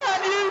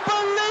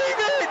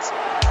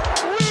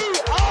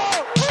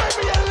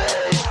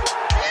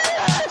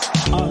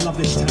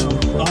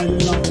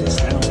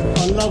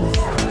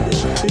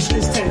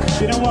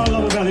You know what I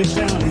love about this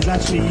town is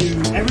actually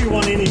you.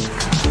 Everyone in it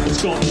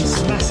has got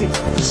this massive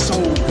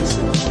soul.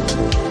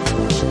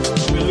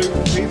 We're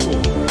Luton people,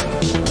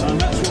 and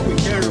that's what we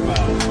care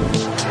about.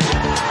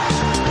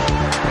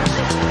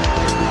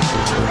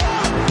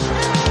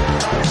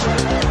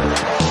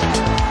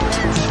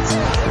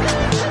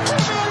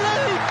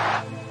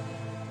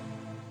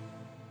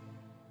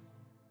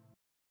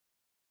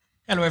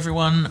 Hello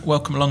everyone,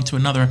 welcome along to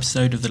another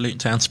episode of the Luton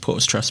Town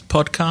Supporters Trust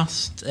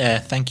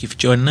podcast. Thank you for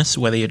joining us,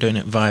 whether you're doing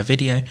it via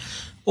video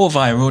or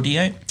via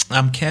audio.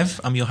 I'm Kev,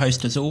 I'm your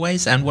host as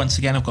always, and once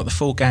again I've got the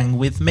full gang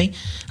with me.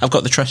 I've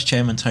got the Trust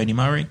Chairman Tony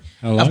Murray.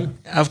 Hello.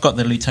 I've got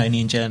the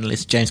Lutonian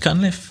journalist James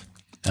Cunliffe.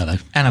 Hello.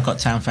 And I've got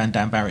Town fan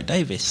Dan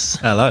Barrett-Davis.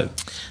 Hello.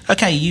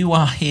 Okay, you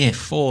are here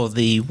for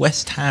the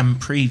West Ham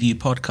preview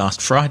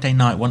podcast, Friday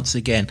night once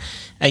again,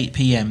 8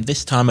 p.m,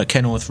 this time at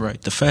Kenilworth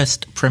Rd, the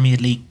first Premier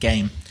League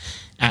game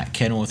at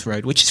Kenilworth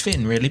Rd, which is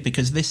fitting really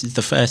because this is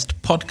the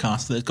first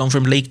podcast that's gone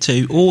from League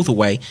 2 all the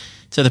way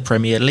to the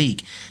Premier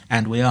League,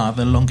 and we are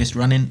the longest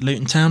running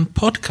Luton Town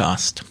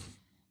podcast.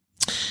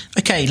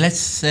 Okay,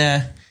 let's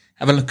have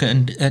a look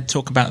and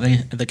talk about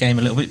the game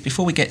a little bit.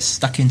 Before we get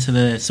stuck into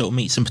the sort of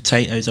meats and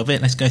potatoes of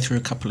it, let's go through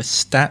a couple of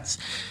stats.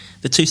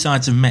 The two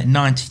sides have met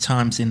 90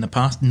 times in the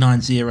past,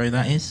 9-0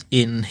 that is,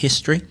 in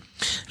history.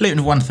 Luton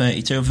have won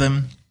 32 of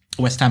them.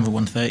 West Ham have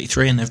won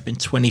 33 and there have been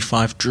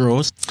 25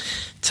 draws.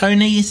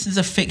 Tony, this is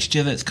a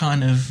fixture that's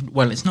kind of,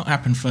 well, it's not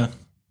happened for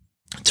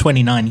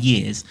 29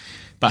 years,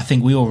 but I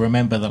think we all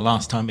remember the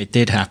last time it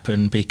did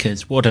happen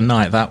because what a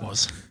night that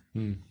was.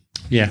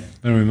 Yeah,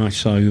 very much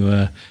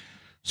so.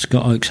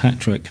 Scott Oak's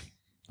hat-trick.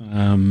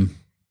 And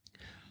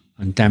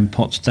Dan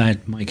Potts'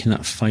 dad making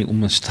that fatal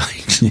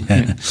mistake.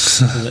 Yeah.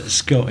 Let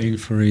Scott in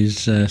for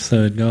his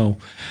third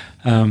goal.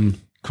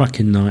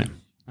 Cracking night.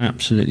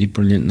 Absolutely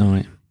brilliant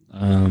night.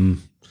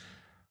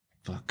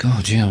 But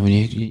God, yeah, when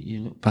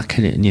you look back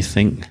at it and you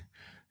think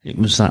it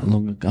was that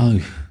long ago.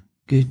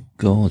 Good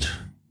God.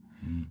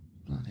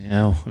 Bloody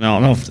hell.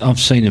 Now, I've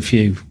seen a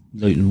few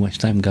Luton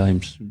West Ham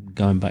games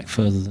going back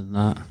further than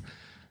that.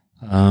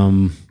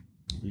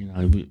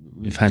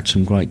 We've had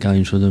some great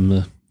games with them.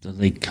 The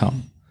League Cup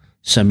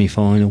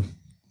semi-final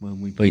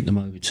when we beat them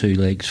over two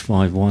legs,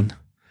 5-1.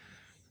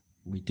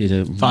 We did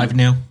a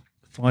 5-0.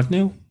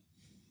 5-0?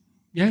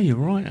 Yeah, you're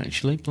right.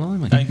 Actually,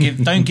 blimey.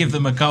 Don't give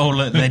them a goal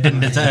that they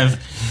didn't deserve.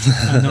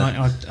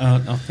 I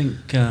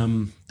think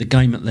the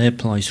game at their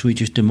place, we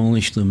just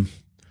demolished them.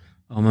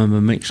 I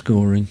remember Mick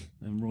scoring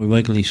and Roy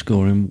Wegley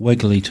scoring.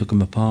 Wegley took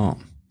them apart,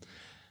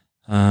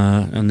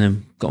 and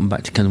then got them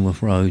back to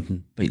Kenilworth Road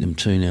and beat them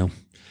 2-0.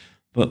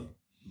 But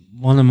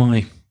one of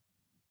my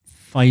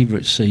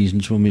favourite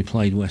seasons when we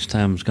played West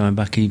Ham was going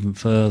back even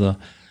further.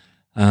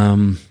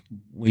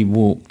 We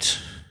walked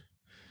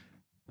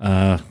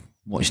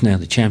what is now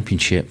the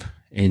Championship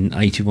in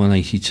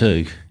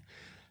 81-82,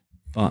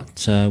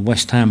 but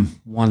West Ham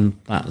won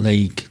that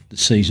league the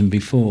season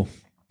before,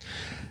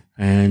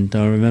 and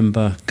I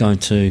remember going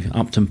to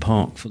Upton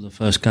Park for the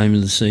first game of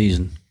the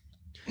season,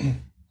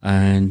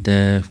 and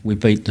we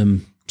beat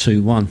them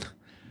 2-1,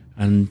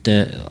 and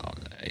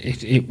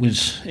it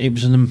was a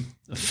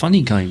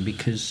funny game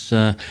because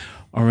I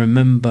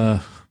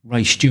remember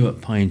Ray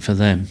Stewart playing for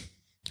them,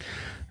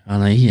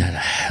 and he had a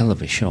hell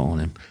of a shot on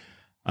him.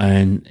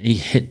 And he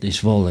hit this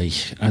volley,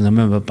 and I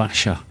remember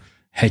Basher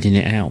heading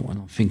it out,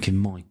 and I'm thinking,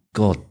 my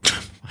God,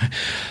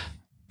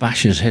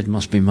 Basher's head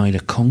must be made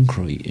of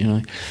concrete, you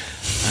know.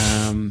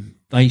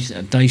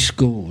 They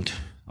scored.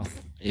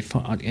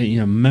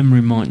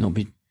 Memory might not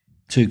be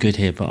too good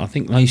here, but I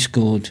think they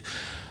scored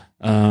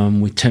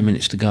with 10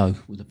 minutes to go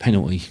with a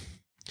penalty,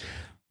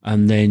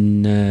 and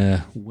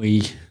then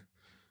we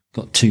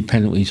got two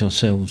penalties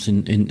ourselves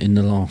in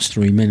the last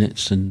 3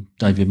 minutes, and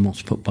David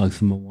Moss put both of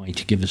them away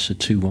to give us a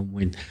 2-1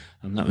 win,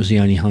 and that was the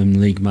only home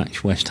league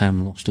match West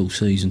Ham lost all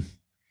season.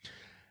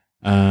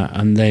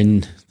 And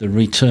then the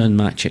return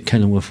match at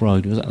Kenilworth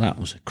Road, that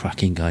was a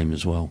cracking game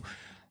as well.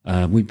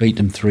 We beat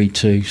them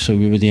 3-2, so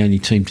we were the only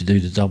team to do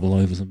the double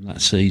over them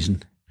that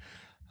season.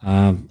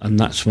 And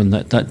that's when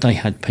they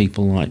had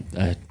people like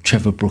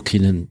Trevor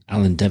Brooking and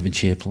Alan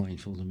Devonshire playing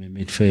for them in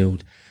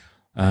midfield.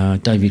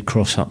 David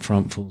Cross up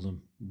front for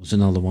them was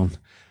another one.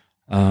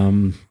 If I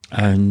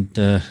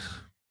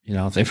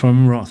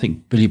remember right, I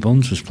think Billy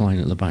Bonds was playing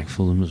at the back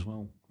for them as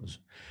well.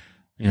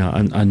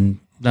 And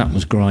that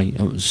was great.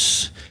 It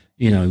was,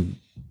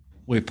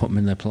 we put them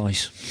in their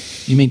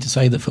place. You mean to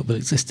say that football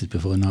existed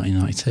before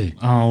 1992?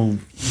 Oh,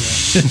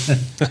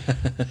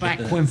 yeah.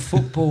 Back when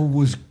football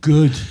was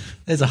good.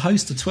 There's a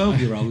host of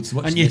 12-year-olds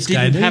watching and you this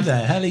didn't game. Have, Who the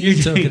hell are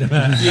you talking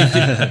about?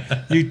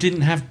 You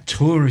didn't have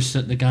tourists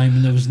at the game,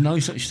 and there was no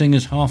such thing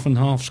as half and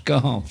half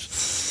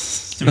scarves.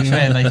 To be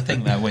fair, they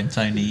think that when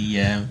Tony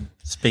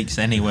speaks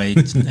anyway,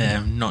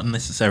 not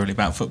necessarily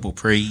about football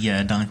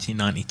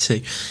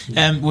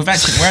pre-1992. We're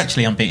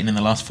actually unbeaten in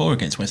the last four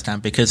against West Ham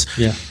because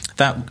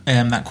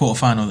that quarter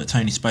final that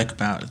Tony spoke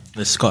about,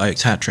 the Scott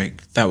Oakes hat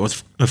trick, that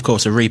was of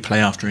course a replay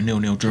after a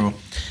 0-0 draw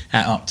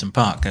at Upton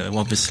Park.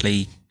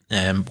 Obviously,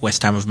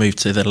 West Ham have moved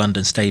to the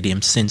London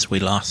Stadium since we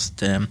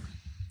last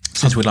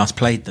since we last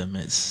played them.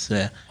 It's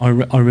I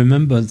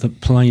remember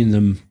playing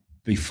them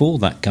before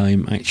that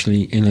game,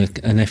 actually, in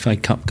an FA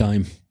Cup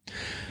game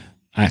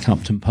at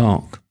Upton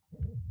Park.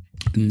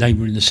 And they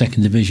were in the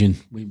second division.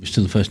 We were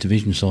still the first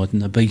division side,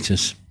 and they beat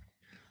us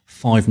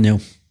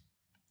 5-0.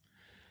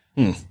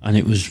 And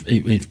it was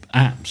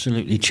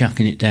absolutely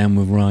chucking it down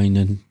with rain.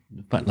 And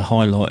in fact, the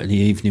highlight of the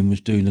evening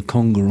was doing a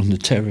conga on the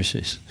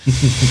terraces.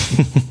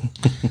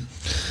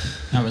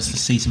 That was the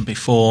season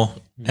before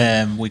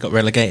we got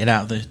relegated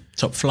out of the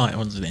top flight,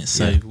 wasn't it?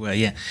 So,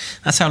 yeah,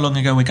 that's how long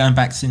ago we're going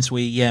back since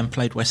we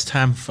played West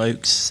Ham,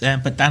 folks.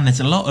 But Dan,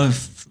 there's a lot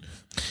of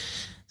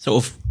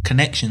sort of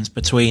connections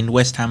between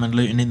West Ham and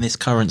Luton in this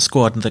current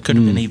squad, and there could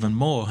have been even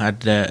more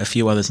had a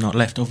few others not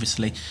left.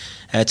 Obviously,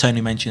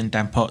 Tony mentioned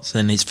Dan Potts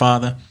and his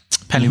father,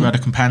 Pelly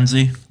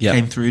Ruddock-Mpanzu,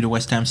 came through the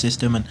West Ham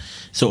system, and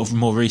sort of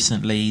more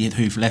recently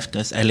who've left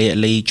us, Elliot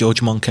Lee,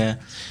 George Monker,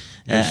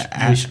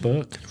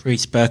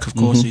 Rhys Burke, of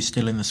course, who's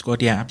still in the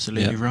squad. Yeah,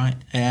 absolutely right.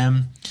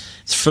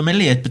 It's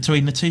familiar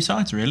between the two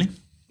sides, really.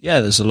 Yeah,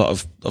 there's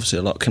obviously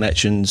a lot of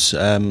connections.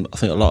 I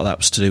think a lot of that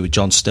was to do with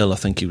John Still. I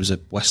think he was a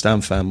West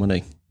Ham fan,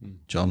 wasn't he,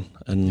 John?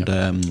 And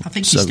I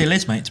think he still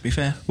is, mate, to be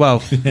fair.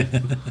 Well,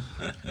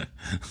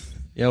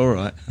 yeah, all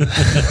right.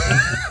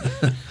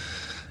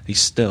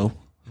 He's still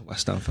a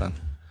West Ham fan.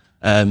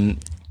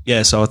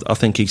 So I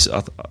think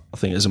I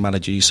think as a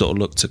manager, you sort of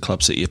look to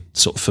clubs that you're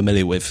sort of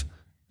familiar with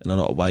in a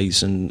lot of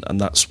ways, and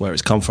that's where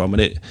it's come from,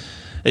 and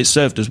it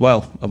served as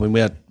well. I mean, we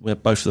had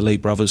both of the Lee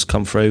brothers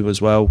come through as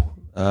well,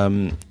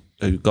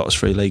 who got us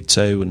through League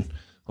Two, and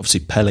obviously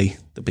Pelly,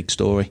 the big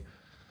story.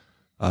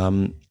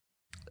 But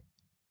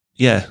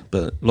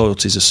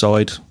loyalties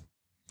aside,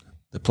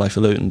 they play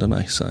for Luton, don't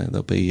they? So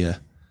they'll be.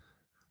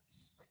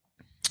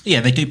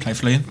 Yeah, they do play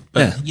for Luton,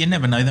 but you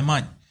never know. They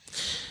might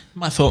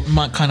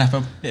kind of have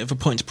a bit of a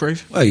point to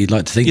prove. Well, you'd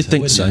like to think you'd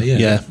think so.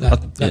 Yeah.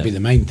 That'd be the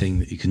main thing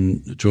that you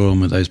can draw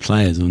on with those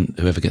players, and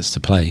whoever gets to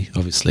play.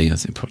 Obviously, I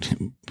think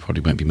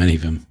probably won't be many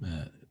of them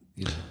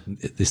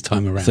this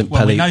time around. I think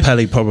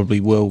Pelly probably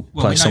will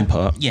play some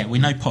part. Yeah, we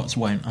know Potts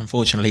won't.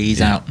 Unfortunately,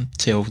 he's out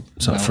until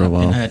for a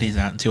while. I've heard he's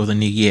out until the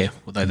new year.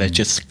 Although they're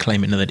just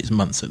claiming that it's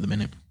months at the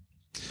minute.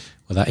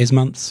 Well, that is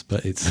months,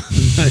 but it's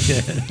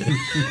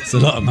it's a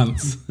lot of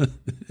months.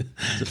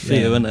 It's a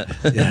few, isn't it?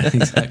 Yeah,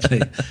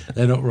 exactly.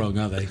 They're not wrong,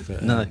 are they?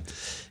 But, no.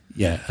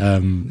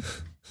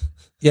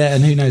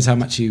 And who knows how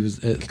much he was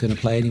going to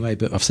play anyway,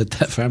 but I've said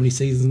that for how many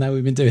seasons now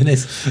we've been doing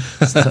this.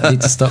 So I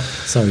need to stop.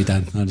 Sorry,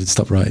 Dan, I need to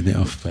stop writing it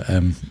off. But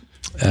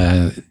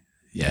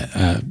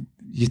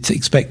you'd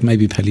expect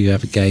maybe Pelly to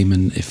have a game,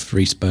 and if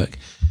Rhys Burke,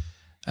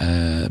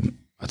 I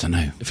don't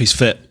know. If he's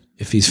fit,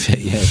 if he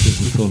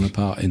hasn't fallen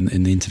apart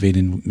in the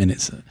intervening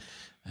minutes,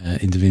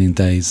 intervening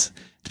days.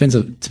 Depends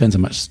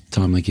how much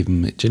time they give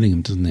him at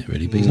Gillingham, doesn't it,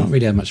 really? But he's not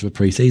really had much of a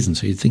pre-season,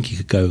 so you'd think he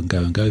could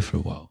go for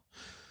a while.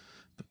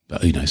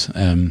 But who knows?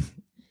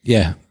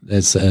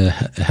 There's a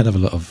hell of a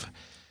lot of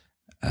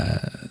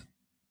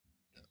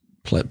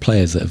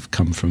players that have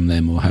come from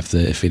them or have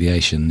the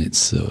affiliation.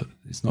 It's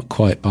not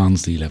quite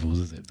Barnsley levels,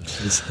 is it?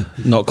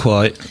 But not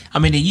quite. I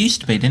mean, it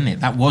used to be, didn't it?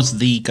 That was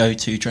the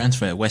go-to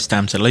transfer, West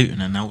Ham to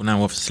Luton, and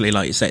now obviously,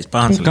 like you say, it's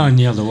Barnsley. Going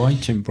the other way,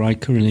 Tim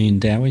Breaker and Ian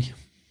Dowie.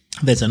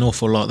 There's an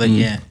awful lot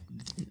that,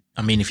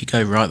 I mean, if you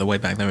go right the way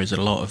back, there is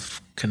a lot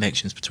of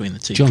connections between the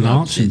two John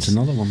clubs. Hartson's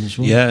another one as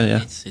well.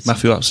 Yeah.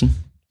 Matthew Hudson.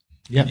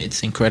 Yeah,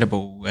 it's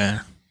incredible.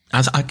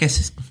 As I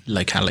guess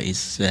locality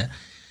is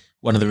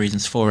one of the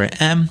reasons for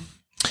it.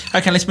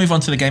 Okay, let's move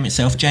on to the game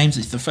itself. James,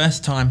 it's the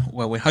first time,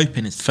 well, we're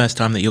hoping it's the first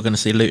time that you're going to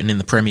see Luton in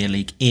the Premier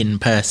League in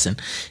person.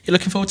 You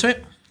looking forward to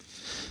it?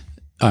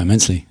 Oh,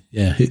 immensely.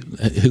 Yeah,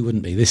 who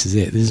wouldn't be? This is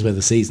it. This is where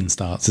the season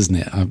starts, isn't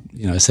it?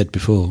 I said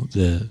before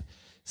the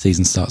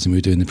season starts and we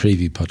were doing the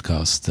preview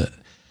podcast that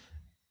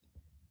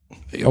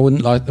I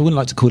wouldn't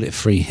like to call it a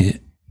free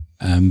hit,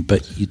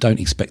 but you don't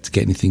expect to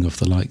get anything off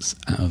the likes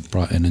out of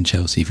Brighton and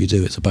Chelsea. If you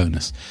do, it's a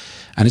bonus.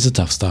 And it's a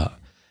tough start,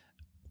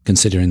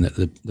 considering that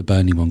the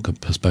Burnley one got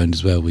postponed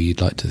as well, where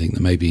you'd like to think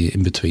that maybe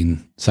in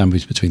between,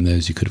 sandwiched between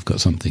those, you could have got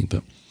something.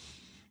 But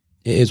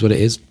it is what it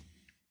is.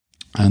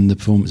 And the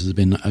performances have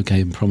been okay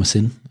and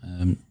promising.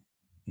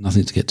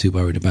 Nothing to get too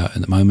worried about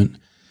at the moment.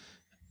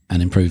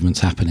 And improvements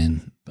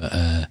happening.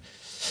 But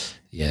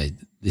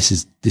this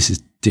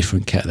is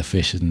different kettle of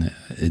fish, isn't it?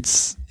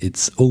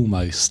 It's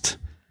almost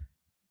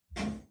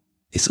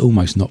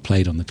not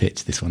played on the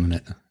pitch, this one,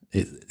 isn't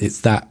it?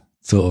 It's that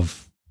sort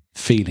of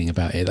feeling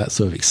about it, that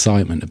sort of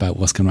excitement about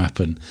what's going to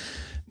happen,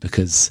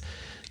 because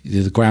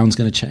the ground's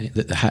going to change.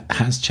 That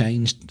has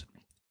changed.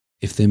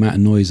 If the amount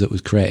of noise that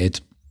was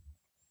created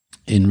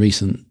in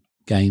recent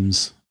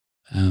games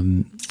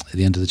at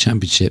the end of the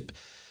Championship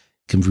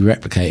can be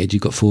replicated,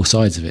 you've got four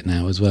sides of it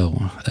now as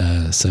well.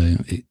 So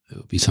it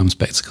will be some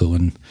spectacle,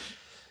 and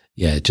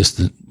just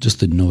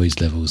the noise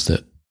levels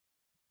that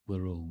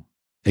we're all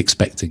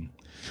expecting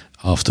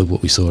after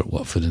what we saw at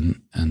Watford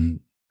and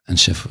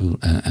Sheffield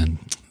and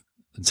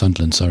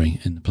Sunderland,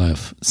 in the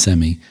playoff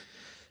semi.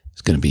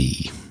 It's going to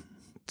be,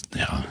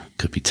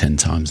 could be 10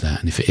 times that,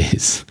 and if it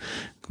is,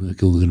 we're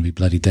all going to be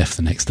bloody deaf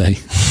the next day.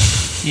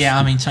 Yeah,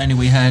 I mean, Tony,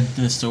 we heard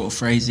the sort of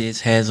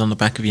phrases, hairs on the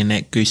back of your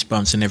neck,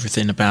 goosebumps and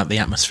everything about the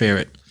atmosphere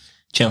at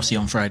Chelsea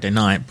on Friday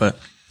night, but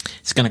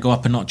it's going to go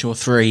up a notch or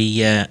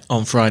three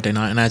on Friday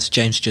night. And as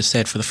James just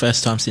said, for the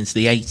first time since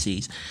the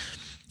 80s,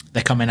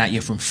 they're coming at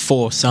you from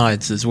four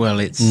sides as well.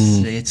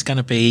 It's going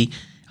to be,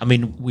 I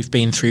mean, we've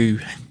been through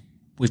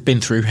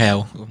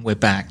hell, and we're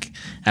back.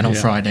 And on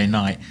Friday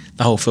night,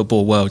 the whole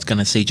football world's going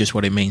to see just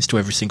what it means to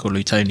every single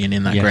Lutonian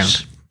in that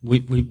ground.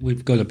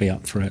 We've got to be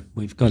up for it.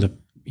 We've got to,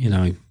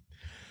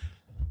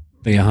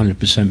 be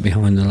 100%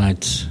 behind the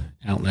lads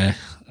out there.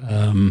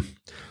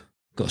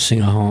 Got to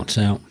sing our hearts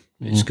out.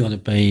 It's got to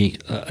be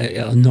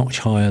a notch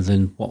higher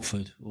than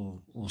Watford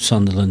or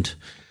Sunderland.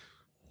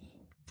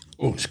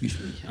 Oh, excuse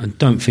me. And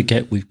don't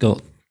forget, we've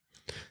got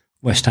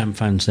West Ham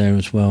fans there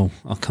as well.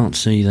 I can't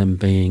see them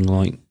being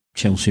like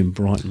Chelsea and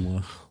Brighton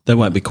were. They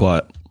won't be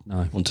quiet.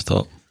 No. Want to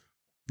thought.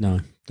 No,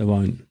 they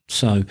won't.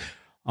 So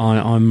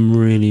I'm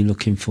really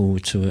looking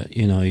forward to it.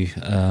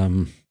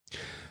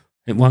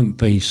 It won't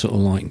be sort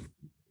of like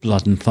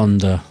blood and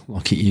thunder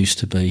like it used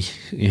to be,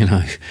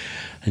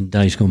 in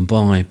days gone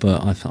by.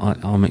 But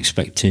I'm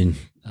expecting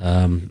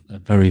a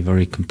very,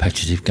 very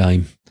competitive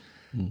game,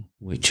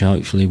 which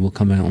hopefully will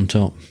come out on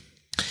top.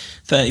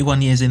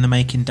 31 years in the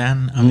making,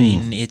 Dan. I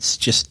mean, it's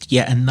just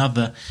yet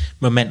another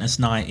momentous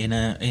night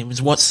it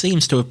was what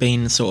seems to have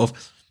been sort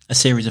of a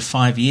series of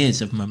 5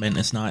 years of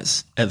momentous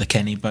nights at the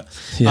Kenny, but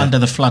under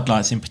the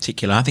floodlights in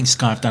particular. I think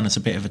Sky have done us a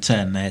bit of a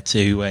turn there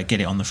to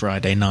get it on the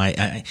Friday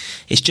night.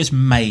 It's just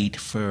made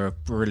for a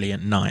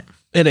brilliant night.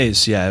 It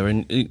is, yeah,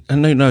 and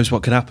who knows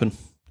what could happen.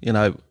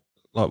 Like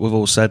we've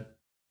all said,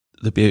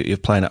 the beauty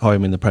of playing at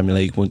home in the Premier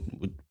League, we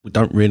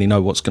don't really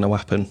know what's going to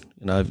happen.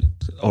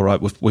 All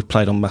right, we've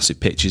played on massive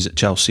pitches at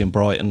Chelsea and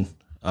Brighton,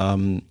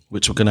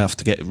 which we're going to have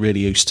to get really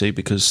used to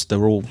because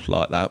they're all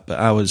like that. But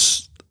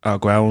our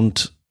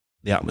ground,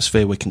 the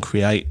atmosphere we can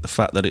create, the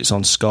fact that it's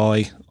on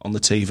Sky, on the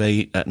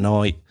TV at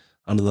night,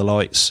 under the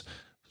lights,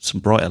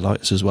 some brighter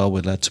lights as well,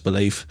 we're led to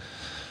believe.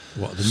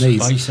 What are the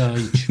needs? Space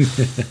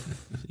age.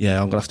 Yeah,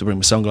 I'm going to have to bring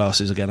my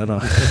sunglasses again,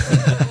 aren't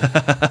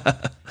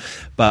I?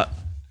 But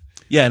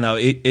yeah, no,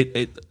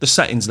 the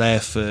setting's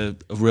there for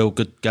a real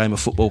good game of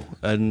football,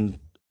 and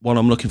one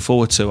I'm looking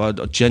forward to. I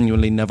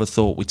genuinely never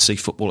thought we'd see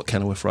football at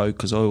Kenilworth Road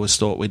because I always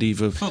thought we'd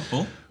either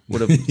football.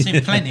 Would have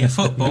seen plenty of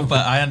football,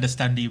 but I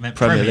understand you meant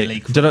Premier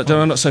League. Did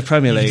I not say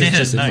Premier League?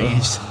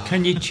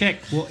 Can you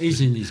check what is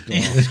in his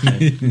glass?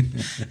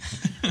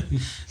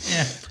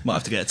 Yeah, might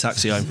have to get a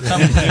taxi home.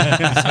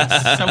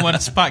 Someone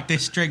spiked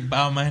this drink,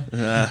 barman.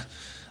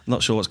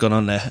 Not sure what's gone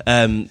on there.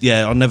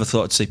 I never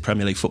thought I'd see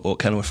Premier League football at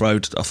Kenilworth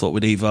Road. I thought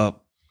we'd either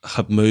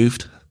have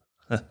moved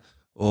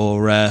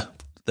or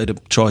they'd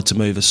have tried to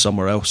move us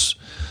somewhere else.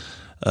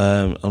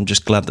 I'm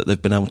just glad that they've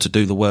been able to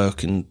do the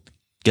work and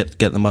get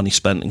the money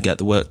spent and get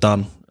the work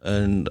done.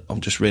 And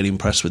I'm just really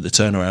impressed with the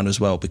turnaround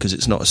as well, because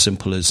it's not as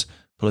simple as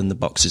pulling the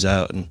boxes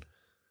out and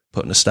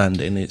putting a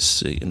stand in. It's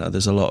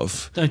there's a lot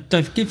of...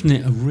 They've given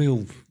it a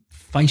real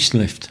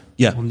facelift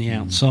on the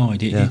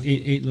outside.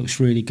 It looks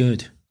really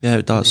good. Yeah,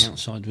 it does. On the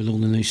outside with all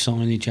the new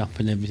signage up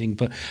and everything.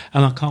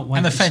 And I can't wait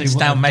and the to fence see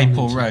what down they've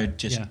Maple done Road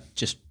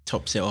just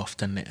tops it off,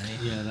 doesn't it?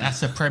 Yeah,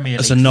 that's a Premier League.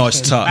 That's a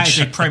nice touch. That is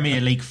a Premier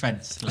League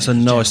fence. That's a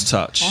nice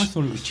touch. I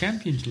thought it was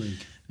Champions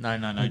League. No.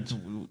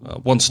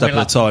 One step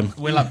at a time.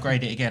 We'll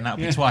upgrade it again.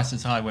 That'll be twice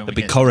as high when we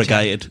get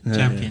corrugated. To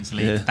Champions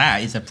League. Yeah.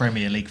 That is a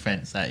Premier League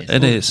fence. That is.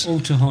 It is. All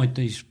to hide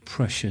these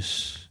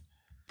precious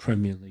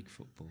Premier League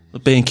football. The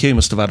B&Q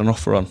must have had an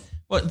offer on.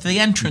 Well, the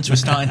entrance was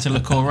starting to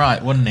look all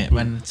right, wasn't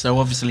it? So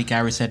obviously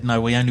Gary said,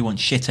 no, we only want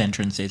shit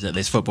entrances at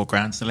this football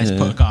ground, so let's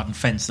put a garden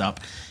fence up.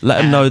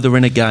 Let them know they're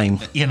in a game.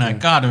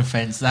 Garden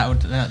fence,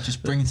 that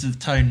just brings the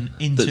tone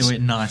into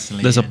it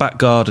nicely. There's a back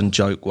garden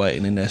joke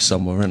waiting in there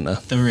somewhere, isn't there?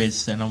 There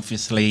is, and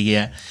obviously,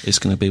 it's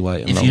going to be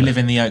waiting. If you live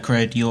in the Oak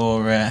Road,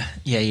 your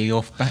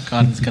back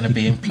garden's going to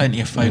be in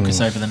plenty of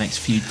focus over the next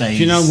few days.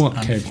 Do you know what,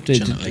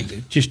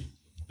 Kev? Just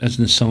as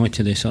an aside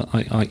to this,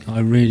 I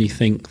really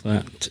think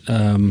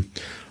that...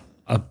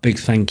 a big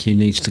thank you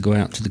needs to go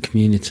out to the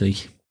community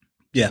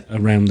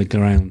around the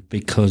ground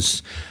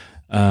because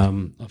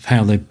of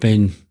how they've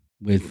been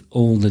with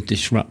all the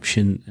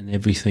disruption and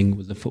everything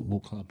with the football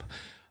club.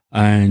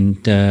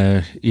 And,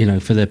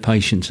 for their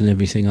patience and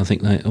everything, I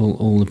think that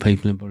all the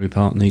people in Bury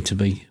Park need to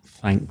be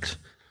thanked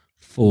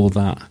for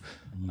that.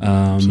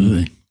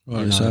 Absolutely.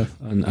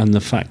 And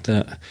the fact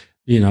that,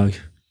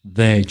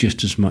 they're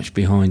just as much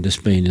behind us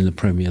being in the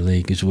Premier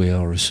League as we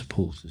are as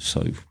supporters.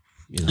 So...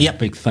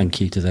 big thank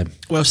you to them.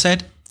 Well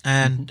said,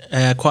 and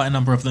quite a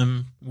number of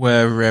them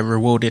were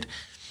rewarded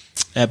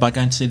by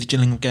going to see the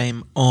Gillingham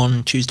game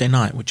on Tuesday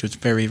night, which was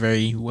very,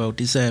 very well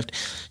deserved.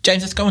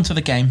 James, let's go on to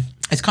the game.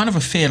 It's kind of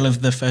a feel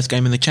of the first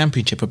game in the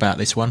Championship about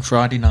this one,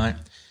 Friday night.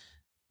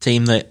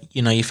 Team that,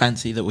 you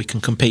fancy that we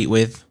can compete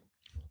with.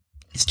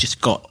 It's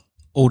just got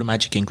all the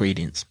magic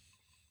ingredients.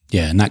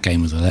 Yeah, and that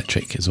game was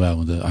electric as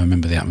well. I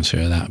remember the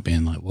atmosphere of that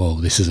being like,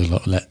 whoa, this is a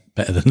lot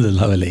better than the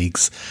lower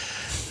leagues.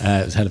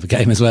 It was a hell of a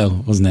game as well,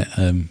 wasn't it?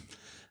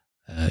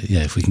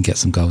 If we can get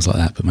some goals like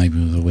that, but maybe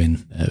with a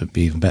win, it would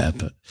be even better.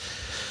 But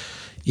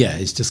Yeah,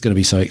 it's just going to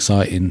be so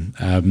exciting.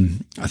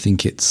 I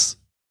think it's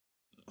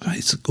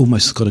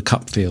almost got a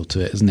cup feel to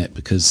it, isn't it?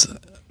 Because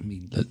I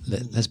mean,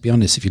 let's be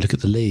honest. If you look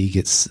at the league,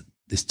 it's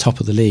this top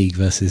of the league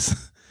versus,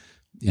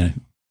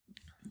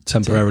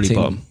 temporarily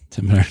bottom.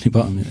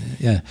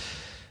 Yeah,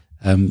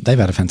 they've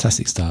had a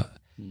fantastic start.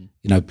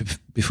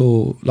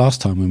 Before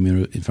last time when we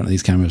were in front of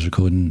these cameras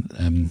recording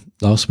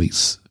last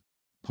week's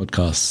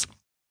podcast,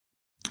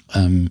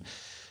 I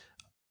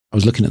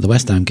was looking at the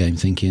West Ham game,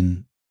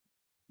 thinking,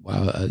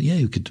 "Wow,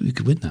 we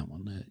could win that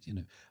one."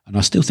 And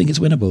I still think it's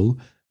winnable.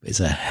 But it's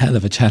a hell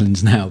of a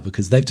challenge now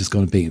because they've just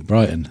gone and beaten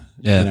Brighton.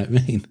 Yeah. You know what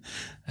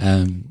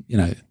I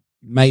mean?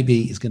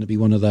 Maybe it's going to be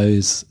one of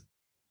those,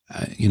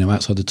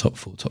 outside the top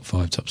 4, top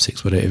 5, top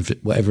 6,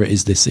 whatever it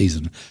is this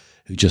season,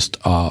 who just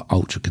are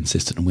ultra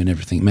consistent and win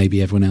everything.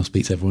 Maybe everyone else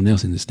beats everyone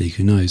else in this league.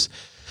 Who knows?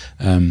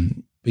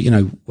 But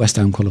West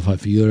Ham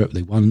qualified for Europe.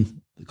 They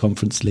won the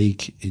Conference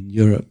League in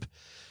Europe,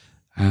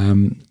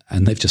 and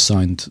they've just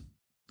signed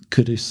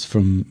Kudus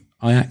from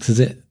Ajax.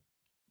 Is it?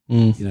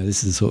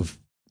 This is the sort of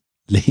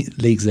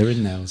leagues they're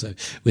in now. So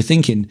we're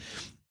thinking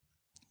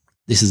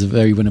this is a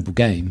very winnable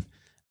game,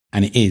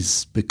 and it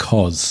is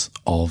because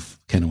of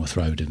Kenilworth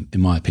Road,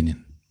 in my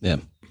opinion.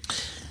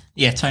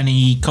 Yeah,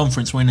 Tony,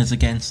 conference winners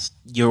against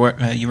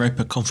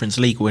Europa Conference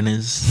League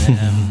winners.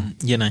 Can't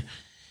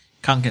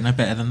get no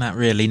better than that,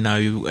 really.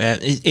 No,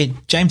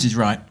 James is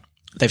right.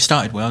 They've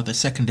started well. They're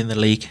second in the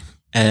league.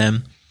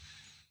 I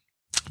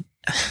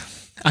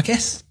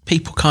guess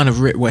people kind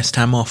of writ West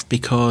Ham off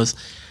because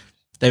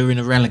they were in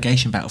a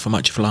relegation battle for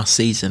much of last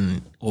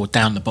season, or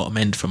down the bottom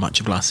end for much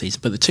of last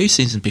season. But the 2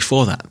 seasons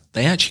before that,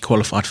 they actually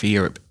qualified for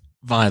Europe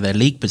via their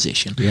league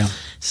position. Yeah.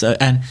 So,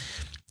 and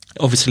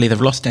obviously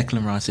they've lost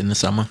Declan Rice in the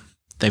summer.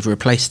 They've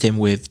replaced him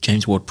with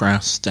James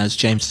Ward-Prowse. As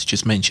James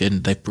just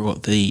mentioned, they've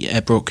brought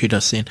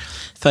Kudus in,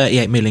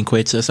 38 million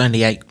quid. So it's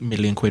only 8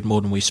 million quid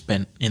more than we've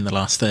spent in the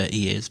last 30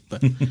 years.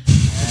 But they're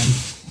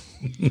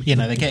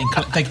getting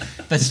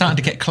they're starting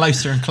to get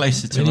closer and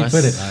closer to us. When you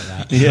put it like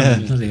that, yeah.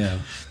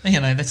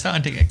 They're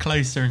starting to get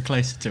closer and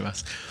closer to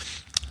us.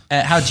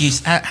 How do you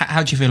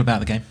feel about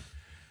the game?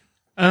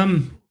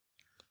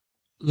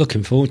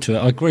 Looking forward to it.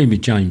 I agree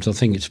with James. I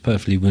think it's a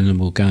perfectly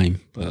winnable game,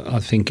 but I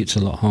think it's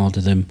a lot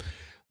harder than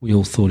we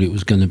all thought it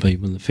was going to be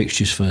when the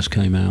fixtures first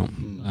came out.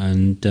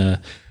 And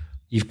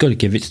you've got to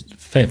give it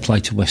fair play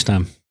to West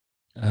Ham,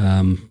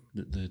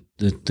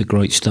 the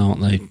great start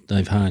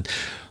they've had.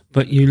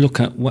 But you look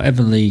at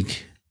whatever league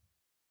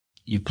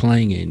you're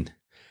playing in,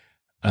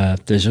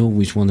 there's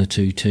always 1 or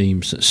 2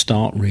 teams that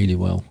start really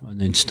well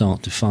and then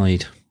start to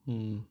fade.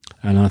 And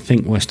I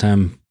think West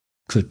Ham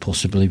could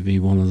possibly be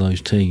one of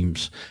those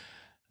teams.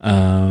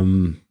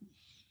 We've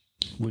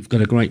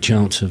got a great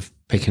chance of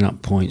picking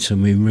up points,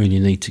 and we really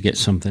need to get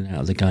something out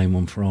of the game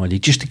on Friday,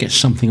 just to get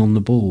something on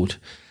the board.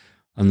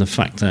 And the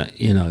fact that,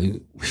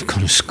 we've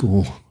got to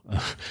score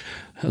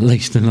at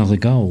least another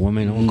goal. I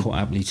mean, I'll quite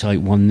happily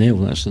take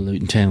 1-0. That's the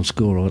Luton Town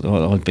score.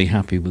 I'd be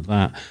happy with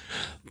that.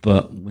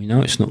 But we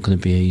know it's not going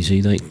to be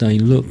easy. They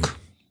look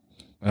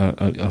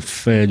a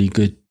fairly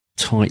good,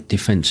 tight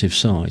defensive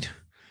side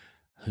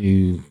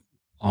who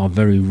are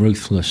very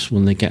ruthless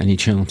when they get any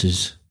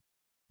chances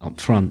up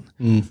front.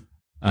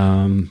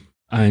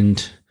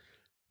 And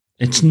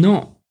it's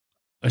not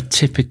a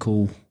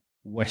typical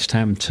West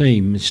Ham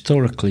team.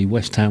 Historically,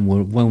 West Ham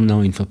were well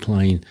known for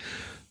playing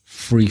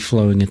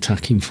free-flowing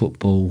attacking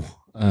football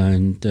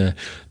and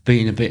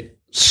being a bit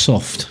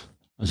soft,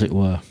 as it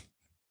were,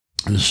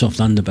 and a soft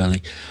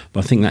underbelly.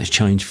 But I think that's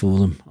changed for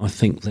them. I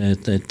think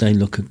they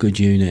look a good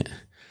unit.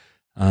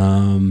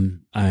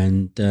 And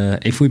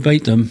if we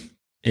beat them,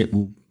 it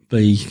will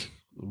be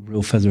a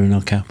real feather in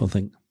our cap, I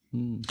think.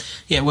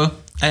 Yeah, well,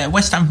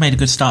 West Ham made a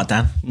good start,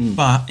 Dan.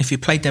 But if you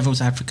play devil's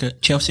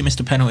advocate, Chelsea missed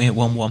a penalty at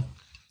 1-1,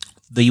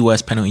 the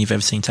worst penalty you've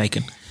ever seen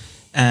taken,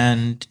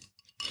 and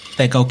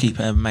their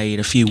goalkeeper made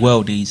a few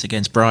worldies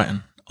against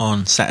Brighton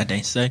on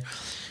Saturday. So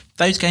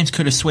those games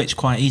could have switched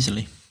quite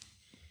easily.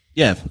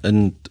 Yeah,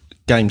 and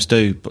games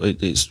do, but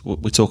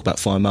we talk about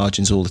fine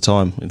margins all the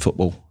time in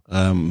football.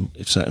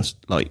 If certain,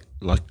 like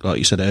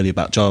you said earlier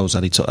about Giles,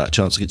 had he took that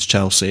chance against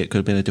Chelsea, it could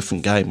have been a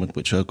different game,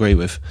 which I agree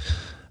with.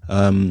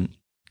 And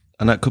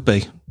that could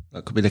be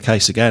the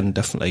case again,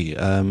 definitely.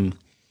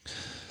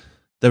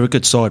 They're a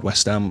good side,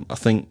 West Ham. I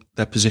think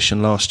their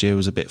position last year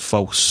was a bit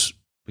false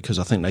because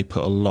I think they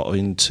put a lot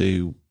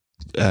into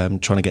trying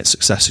to get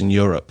success in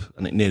Europe,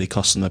 and it nearly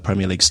cost them their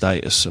Premier League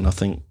status. And I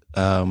think,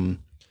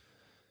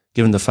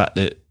 given the fact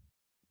that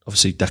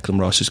obviously Declan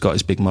Rice has got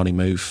his big money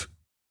move,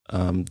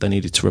 they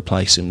needed to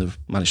replace him. They've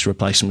managed to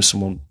replace him with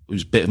someone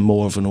who's a bit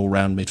more of an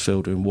all-round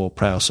midfielder in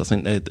Ward-Prowse. I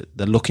think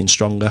they're looking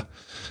stronger.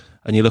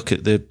 And you look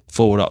at the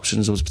forward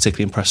options, I was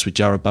particularly impressed with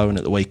Jarrod Bowen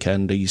at the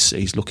weekend.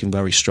 He's looking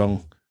very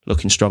strong,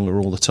 looking stronger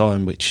all the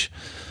time, which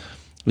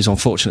was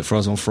unfortunate for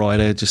us on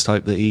Friday. I just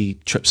hope that he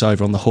trips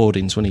over on the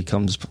hoardings when he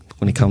comes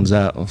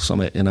out or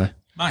something,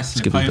 Might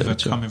slip over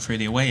coming through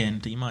the away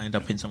end. You might end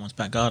up in someone's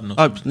back garden. Or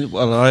I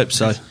hope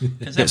so.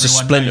 Gets a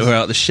splinter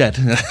out of the shed.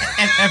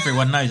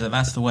 Everyone knows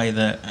that's the way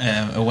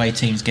that away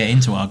teams get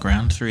into our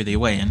ground, through the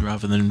away end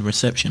rather than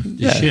reception.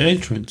 The sheer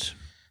entrance.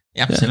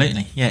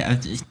 Absolutely,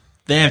 yeah.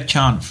 Their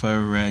chant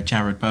for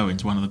Jared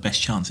Bowen's one of the best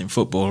chants in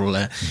football,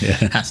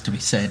 has to be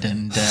said.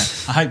 And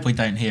I hope we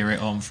don't hear it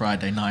on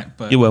Friday night,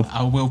 but you will.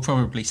 I will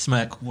probably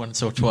smirk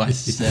once or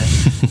twice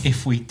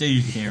if we do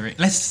hear it.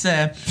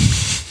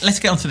 Let's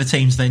get onto the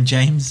teams then,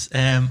 James.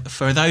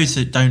 For those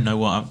that don't know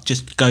what,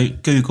 just go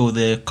Google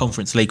the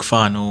Conference League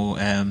final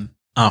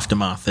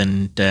aftermath,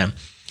 and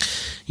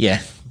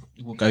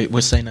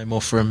we'll say no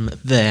more from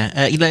there.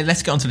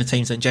 Let's get onto the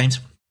teams then, James.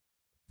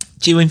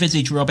 Do you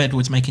envisage Rob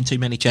Edwards making too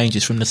many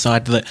changes from the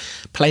side that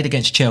played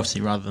against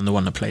Chelsea rather than the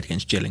one that played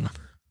against Gillingham?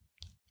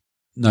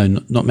 No,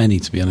 not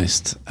many, to be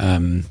honest.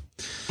 I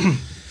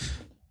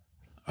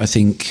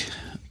think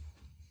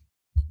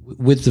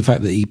with the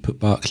fact that he put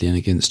Barkley in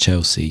against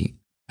Chelsea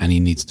and he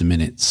needs the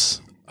minutes,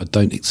 I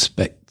don't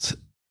expect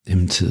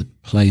him to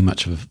play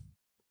much of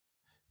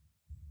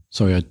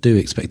I do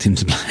expect him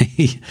to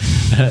play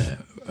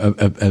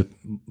a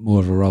more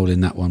of a role in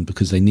that one,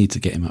 because they need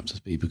to get him up to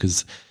speed.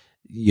 Because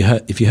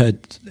if you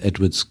heard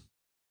Edwards'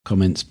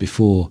 comments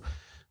before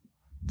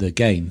the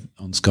game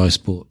on Sky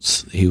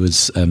Sports, he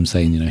was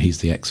saying, he's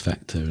the X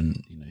factor,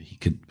 and he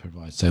could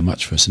provide so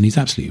much for us, and he's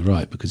absolutely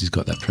right, because he's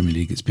got that Premier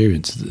League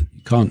experience. That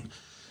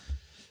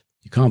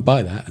you can't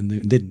buy that, and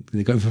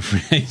they go for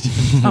free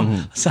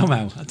agent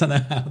somehow. I don't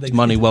know how they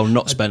money well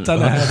not spent. I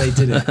don't know how they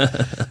did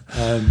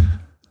it.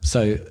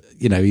 So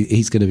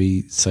he's going to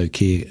be so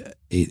key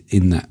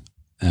in that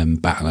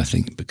battle, I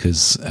think,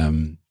 because.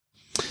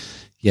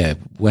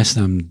 West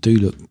Ham do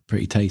look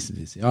pretty tasty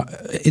this year.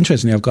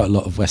 Interestingly, I've got a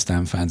lot of West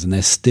Ham fans, and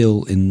they're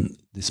still in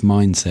this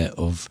mindset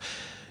of,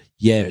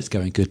 it's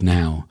going good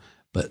now,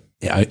 but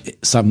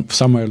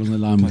somewhere along the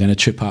line we're going to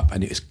trip up,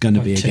 and it's going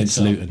to be against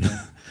Luton.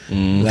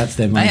 That's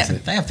their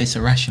mindset. They have this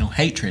irrational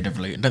hatred of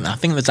Luton, don't they? I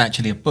think there's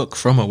actually a book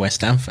from a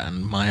West Ham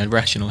fan, My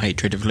Irrational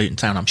Hatred of Luton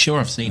Town. I'm sure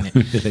I've seen it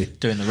really?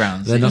 Doing the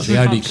rounds. They're not the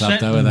only club,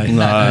 though, are they?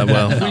 No,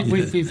 well.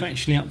 We've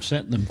actually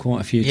upset them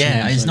quite a few times.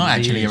 Yeah, it's not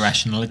actually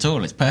irrational at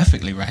all. It's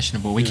perfectly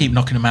rational. We keep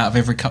knocking them out of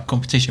every cup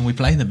competition we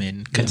play them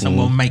in. Can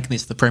someone make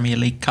this the Premier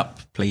League Cup,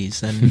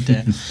 please? And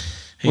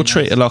we'll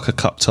treat it like a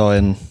cup tie,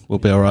 and we'll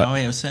be all right. Oh,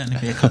 it'll certainly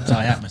be a cup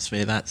tie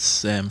atmosphere,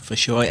 that's for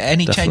sure.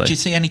 Do you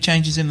see any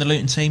changes in the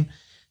Luton team,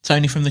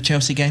 Tony, from the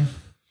Chelsea game?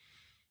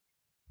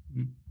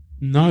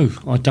 No,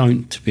 I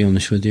don't, to be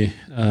honest with you.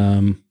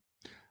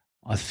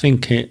 I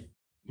think it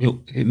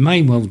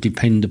may well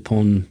depend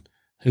upon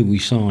who we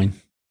sign.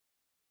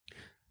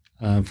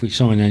 If we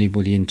sign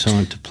anybody in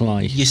time to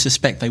play. You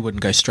suspect they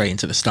wouldn't go straight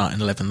into the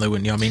starting 11, though,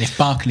 wouldn't you? I mean, if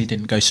Barkley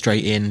didn't go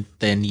straight in,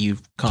 then you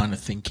kind of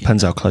think...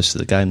 Depends how close to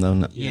the game, though,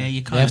 doesn't it? Yeah,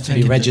 you they have to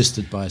be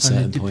registered by a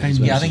certain point as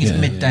well. Yeah, I think it's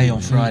midday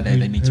on Friday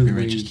they need to be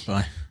registered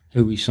by.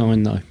 Who we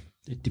sign, though.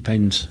 It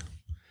depends.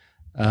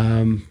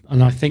 And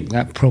I think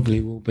that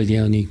probably will be the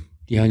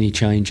only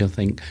change, I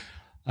think.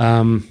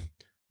 I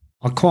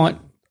quite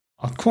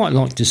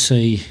like to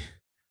see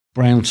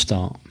Brown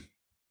start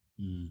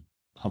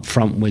up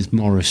front with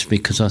Morris,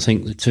 because I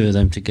think the two of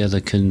them together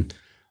can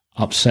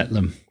upset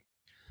them.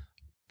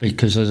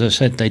 Because, as I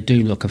said, they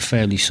do look a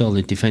fairly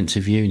solid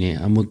defensive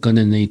unit, and we're going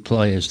to need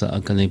players that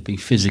are going to be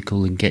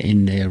physical and get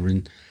in there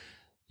and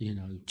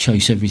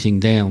chase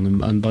everything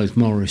down. And both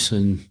Morris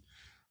and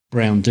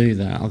Brown do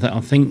that. I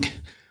think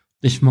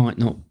this might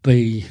not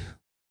be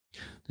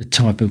the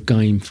type of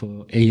game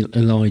for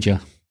Elijah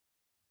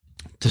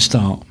to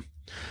start.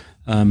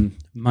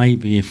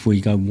 Maybe if we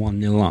go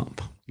 1-0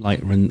 up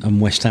later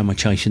and West Ham are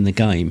chasing the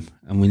game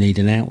and we need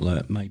an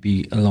outlet,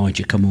 maybe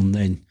Elijah come on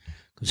then,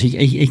 because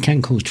he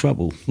can cause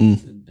trouble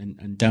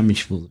and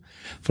damage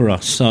for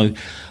us. So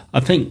I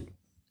think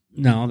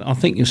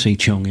you'll see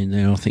Chong in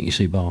there. I think you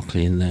see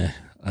Barkley in there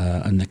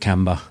and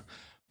Nakamba,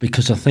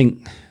 because I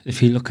think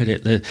if you look at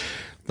it,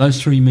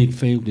 those three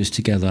midfielders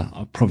together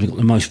are probably got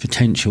the most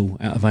potential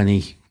out of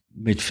any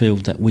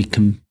midfield that we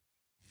can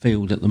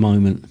field at the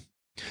moment.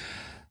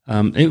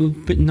 It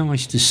would be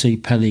nice to see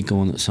Pelly go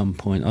on at some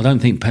point. I don't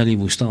think Pelly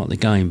will start the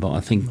game, but I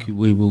think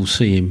we will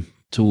see him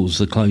towards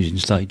the closing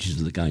stages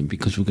of the game,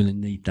 because we're going to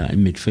need that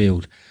in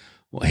midfield,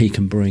 what he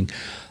can bring.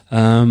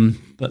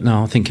 But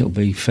no, I think it'll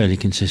be fairly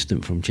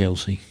consistent from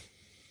Chelsea.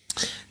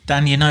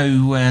 Dan,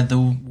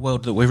 the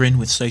world that we're in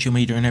with social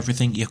media and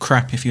everything, you're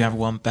crap if you have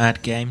one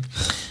bad game.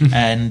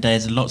 And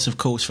there's lots of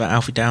calls for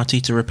Alfie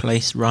Doughty to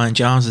replace Ryan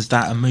Giles. Is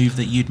that a move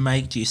that you'd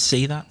make? Do you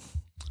see that?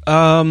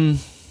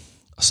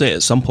 I see it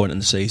at some point in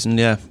the season,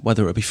 yeah.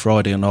 Whether it be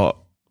Friday or not,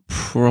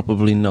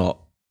 probably not.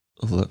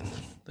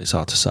 It's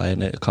hard to say,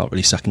 isn't it? I can't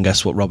really second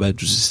guess what Rob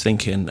Edwards is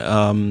thinking.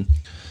 I'd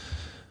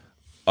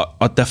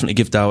definitely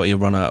give Doughty a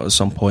run out at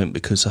some point,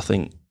 because I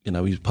think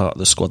he's part of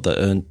the squad that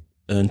earned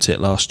it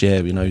last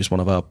year. He's one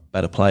of our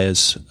better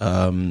players.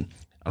 I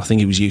think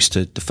he was used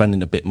to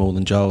defending a bit more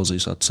than Giles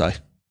is, I'd say.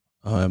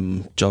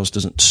 Giles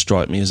doesn't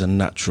strike me as a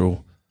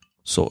natural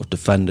sort of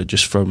defender,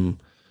 just from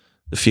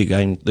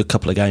the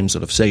couple of games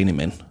that I've seen him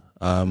in.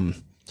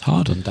 It's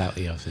hard on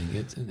Doughty, I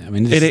think. I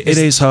mean, It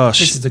is harsh.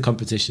 This is the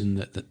competition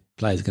that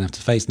players are going to have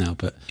to face now.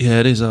 But Yeah,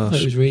 it is I harsh.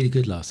 thought it was really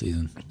good last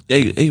season.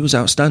 He was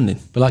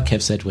outstanding. But like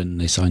Kev said when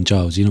they signed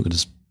Giles, you're not going to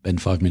spend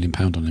 £5 million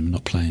on him and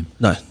not play him.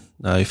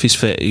 No, if he's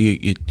fit,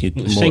 you'd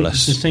more or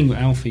less. The thing with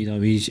Alfie, though,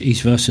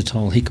 he's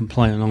versatile. He can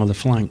play on either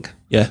flank,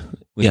 Yeah,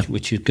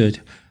 which is good.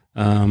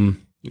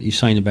 You're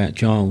saying about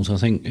Giles. I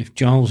think if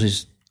Giles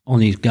is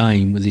on his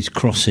game with his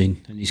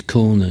crossing and his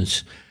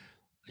corners,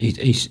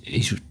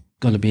 he's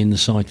got to be in the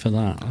side for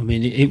that. I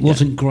mean, it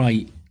wasn't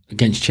great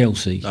against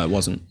Chelsea. No, it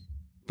wasn't.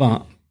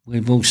 But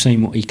we've all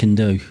seen what he can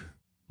do.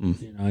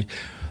 You know,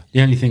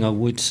 the only thing I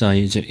would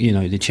say is that, you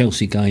know, the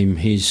Chelsea game,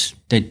 his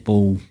dead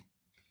ball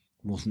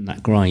wasn't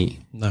that great.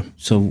 No.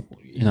 So,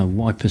 you know,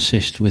 why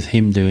persist with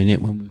him doing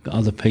it when we've got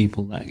other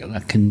people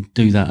that can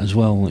do that as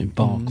well, like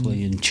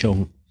Barkley and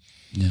Chong.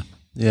 Yeah.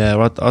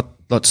 Yeah, I'd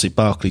like to see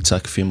Barkley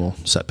take a few more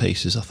set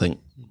pieces, I think,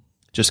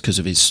 just because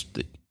of his,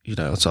 you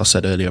know, as I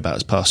said earlier about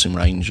his passing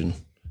range and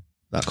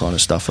that kind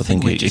of stuff. I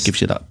think it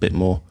gives you that bit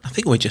more. I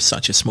think we're just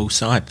such a small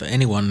side that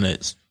anyone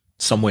that's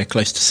somewhere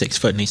close to 6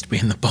 foot needs to be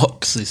in the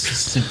box. It's as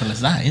simple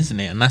as that, isn't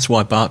it? And that's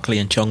why Barkley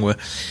and Chong were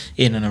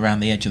in and around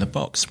the edge of the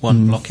box,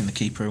 one blocking the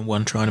keeper and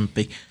one trying to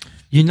be.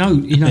 You know,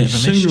 sooner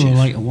mischief. or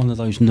later, one of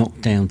those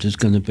knockdowns is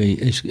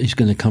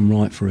going to come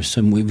right for us.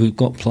 And we've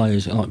got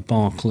players like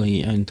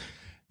Barkley and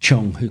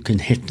Chong who can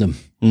hit them,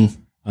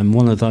 and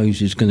one of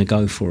those is going to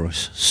go for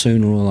us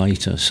sooner or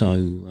later.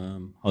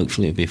 So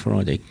hopefully it'll be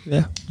Friday.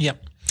 Yeah.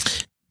 Yep.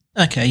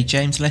 Okay,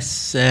 James,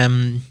 let's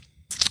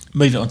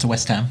move it on to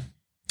West Ham.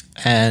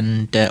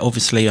 And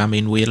obviously, I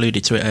mean, we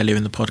alluded to it earlier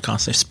in the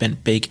podcast, they've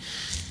spent big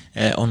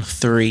on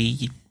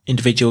 3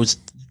 individuals.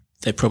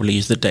 They probably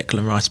used the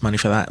Declan Rice money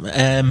for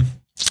that.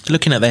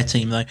 Looking at their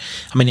team, though,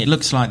 I mean, it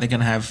looks like they're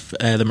going to have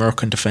the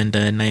Moroccan defender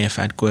Naif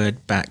Adguerd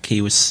back.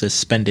 He was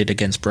suspended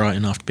against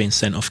Brighton after being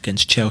sent off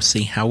against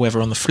Chelsea.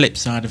 However, on the flip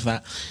side of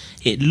that,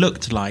 it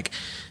looked like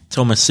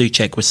Thomas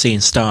Souček was seeing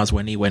stars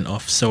when he went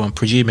off, so I'm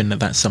presuming that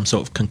that's some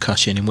sort of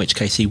concussion, in which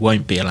case he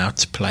won't be allowed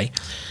to play.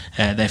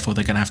 Therefore,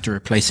 they're going to have to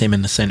replace him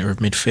in the centre of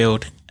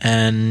midfield.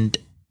 And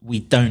we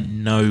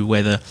don't know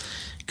whether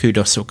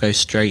Kudus will go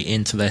straight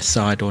into their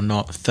side or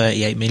not.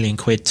 38 million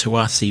quid to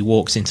us. He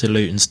walks into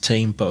Luton's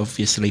team, but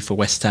obviously for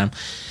West Ham,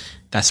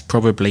 that's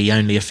probably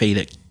only a fee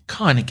that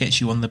kind of gets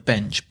you on the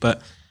bench.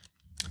 But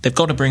they've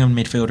got to bring a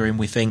midfielder in,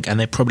 we think, and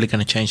they're probably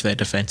going to change their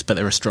defence, but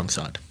they're a strong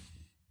side.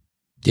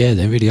 Yeah,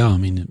 they really are. I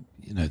mean,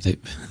 you know, you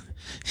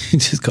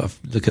just got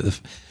to look at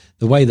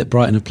the way that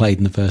Brighton have played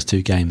in the first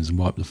 2 games and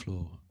wiped the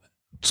floor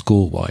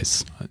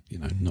score-wise. You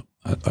know,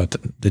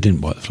 they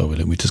didn't wipe the floor with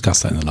it. We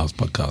discussed that in the last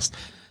podcast.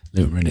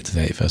 Luton were in it to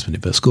the 81st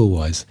minute, but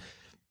score-wise,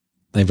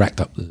 they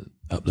racked up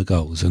the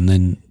goals, and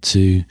then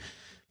to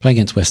play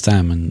against West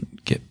Ham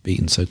and get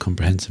beaten so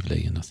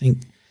comprehensively. And I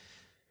think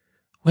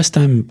West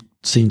Ham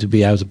seem to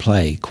be able to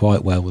play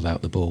quite well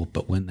without the ball,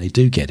 but when they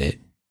do get it,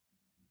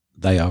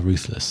 they are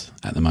ruthless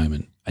at the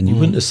moment. And you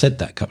wouldn't have said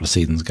that a couple of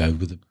seasons ago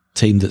with a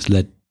team that's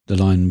led the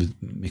line with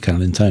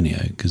Mikel Antonio,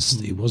 because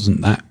it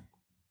wasn't that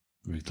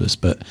ruthless.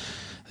 But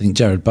I think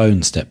Jared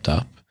Bowen stepped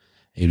up.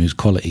 He was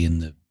quality in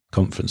the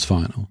conference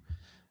final.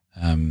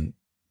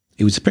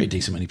 He was pretty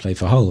decent when he played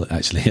for Hull,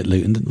 actually, at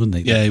Luton, wasn't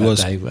he? Yeah, he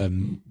was. Day,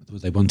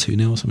 was they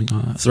 1-2-0 or something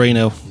like that?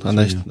 3-0, and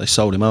they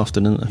sold him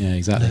after, didn't they? Yeah,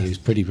 exactly. He was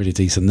pretty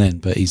decent then,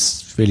 but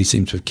he's really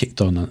seemed to have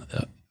kicked on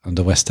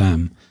under West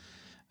Ham,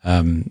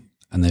 and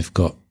they've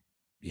got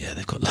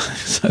like,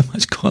 so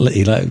much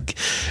quality. Like,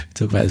 we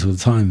talk about this all the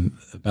time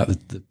about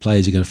the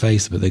players you're going to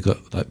face, but they've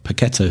got like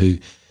Paqueta, who,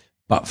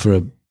 but for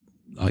a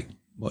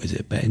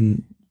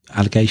betting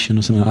allegation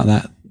or something like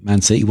that,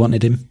 Man City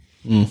wanted him.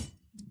 You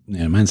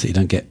know, Man City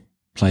don't get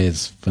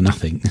players for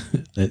nothing.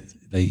 they're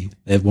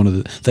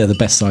the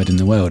best side in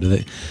the world.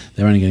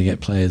 They're only going to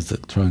get players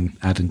that try and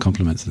add and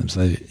complement to them.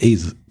 So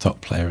he's a top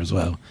player as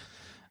well.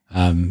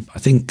 I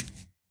think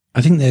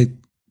they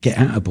get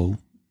atable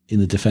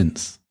in the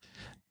defence.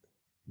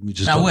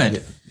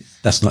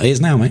 That's not. It is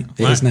now, mate.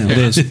 It is now. It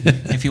is.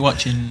 If you're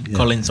watching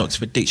Collins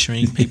Oxford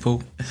Dictionary,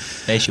 people,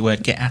 there's your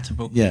word. Get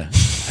atable. Yeah,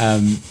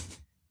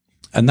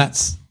 and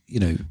that's, you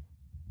know,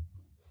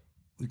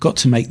 we've got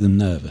to make them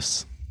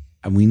nervous.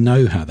 And we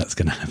know how that's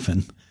going to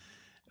happen.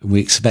 And we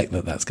expect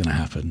that that's going to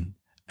happen.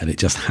 And it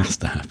just has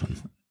to happen.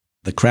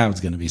 The crowd's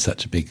going to be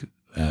such a big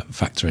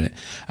factor in it.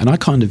 And I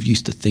kind of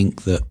used to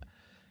think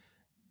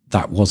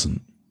that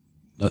wasn't.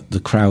 That the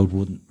crowd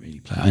wouldn't really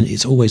play. And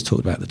it's always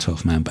talked about the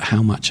 12th man, but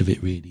how much of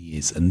it really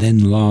is. And then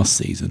last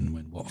season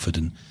when Watford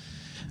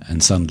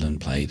and Sunderland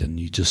played, and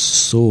you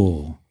just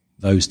saw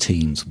those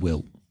teams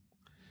wilt.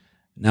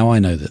 Now I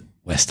know that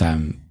West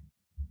Ham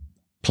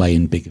play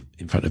in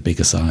front of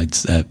bigger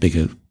sides,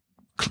 bigger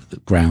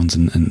grounds,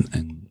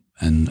 and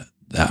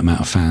that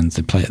amount of fans.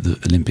 They play at the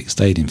Olympic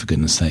Stadium, for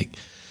goodness sake.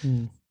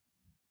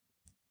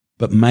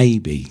 But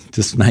maybe,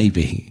 just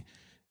maybe,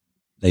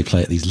 they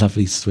play at these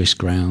lovely Swiss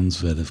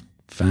grounds where the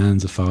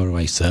fans are far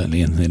away,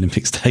 certainly in the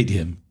Olympic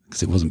Stadium,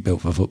 because it wasn't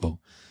built for football.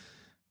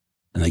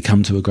 And they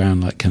come to a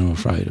ground like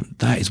Kenilworth Road.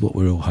 That is what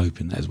we're all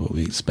hoping. That is what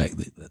we expect.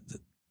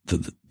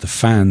 the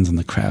fans and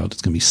the crowd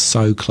is going to be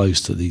so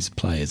close to these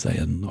players, they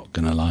are not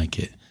going to like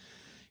it.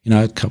 I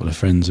had a couple of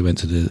friends who went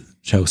to the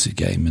Chelsea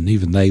game, and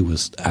even they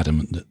was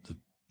adamant that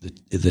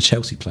the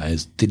Chelsea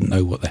players didn't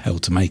know what the hell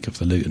to make of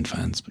the Luton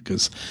fans,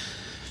 because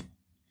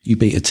you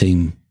beat a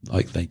team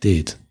like they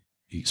did,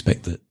 you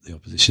expect that the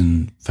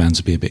opposition fans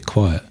would be a bit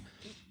quiet.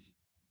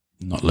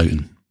 Not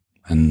Luton.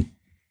 And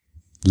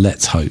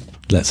let's hope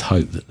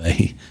that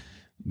they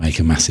make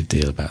a massive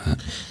deal about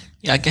that.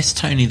 Yeah, I guess,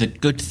 Tony, the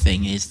good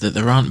thing is that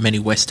there aren't many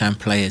West Ham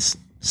players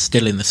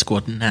still in the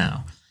squad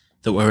now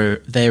that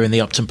were there in the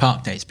Upton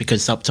Park days,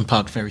 because Upton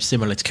Park is very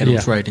similar to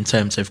Kenilworth Road in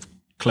terms of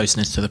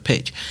closeness to the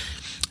pitch.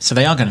 So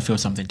they are going to feel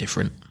something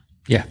different.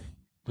 Yeah,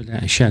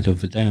 without a shadow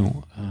of a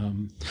doubt.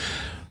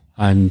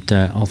 And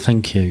I'll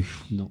thank you,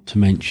 not to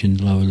mention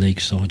lower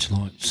league sides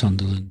like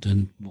Sunderland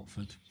and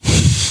Watford.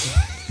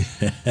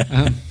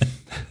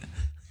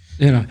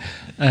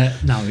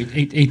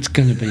 It's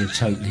going to be a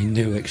totally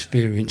new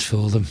experience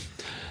for them.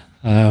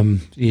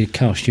 You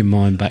cast your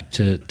mind back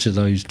to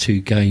those two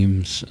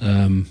games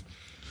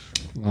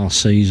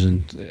last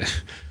season,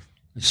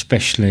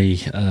 especially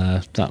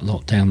that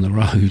lot down the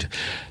road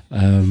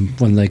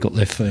when they got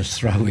their first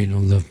throw in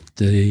on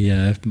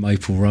the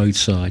Maple Road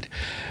side.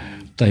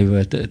 They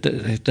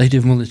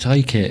didn't want to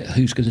take it.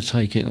 Who's going to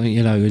take it?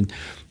 And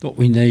what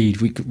we need,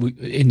 we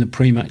in the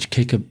pre-match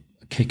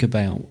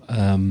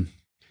kickabout,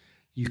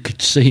 you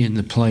could see in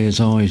the players'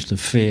 eyes the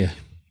fear.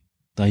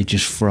 They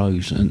just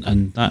froze,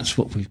 and that's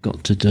what we've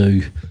got to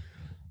do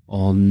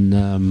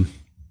on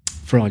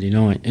Friday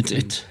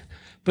night.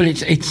 But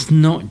it's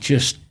not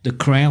just the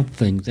crowd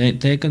thing.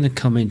 They're going to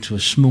come into a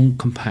small,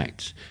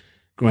 compact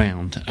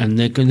ground, and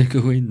they're going to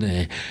go in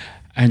there,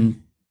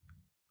 and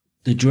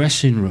the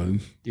dressing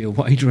room, the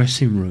away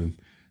dressing room,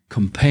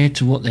 compared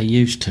to what they're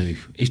used to,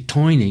 is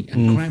tiny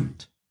and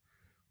cramped.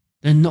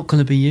 They're not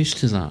going to be used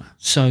to that.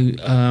 So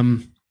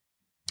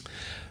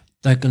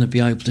they're going to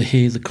be able to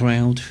hear the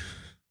crowd.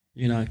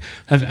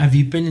 Have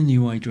you been in the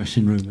away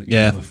dressing room at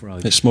Kenilworth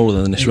Road? It's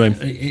smaller than this room.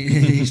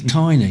 It's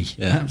tiny,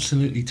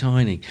 absolutely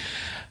tiny.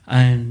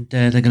 And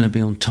they're going to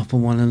be on top of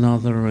one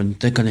another, and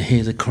they're going to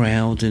hear the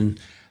crowd. And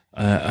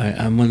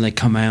when they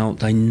come out,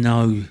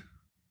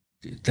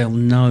 they'll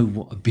know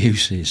what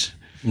abuse is.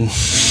 And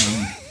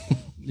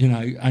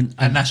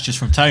that's just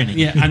from Tony.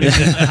 Yeah, and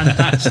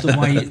that's the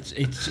way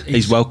it's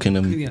he's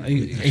welcoming them.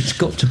 It's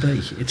got to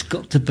be. It's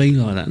got to be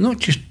like that. Not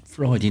just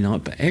Friday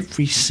night, but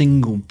every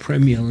single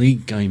Premier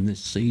League game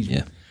this season.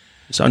 Yeah,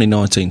 it's only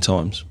 19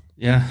 times.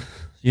 Yeah,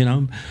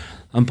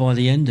 and by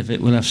the end of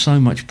it, we'll have so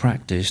much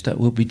practice that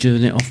we'll be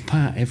doing it off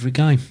pat every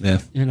game. Yeah,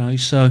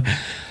 so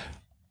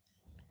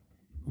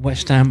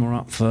West Ham are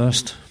up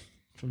first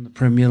from the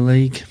Premier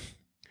League,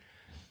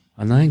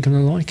 and they ain't going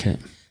to like it.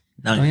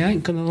 No, they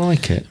ain't going to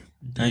like it.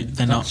 No,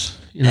 they're not.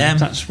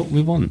 That's what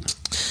we want.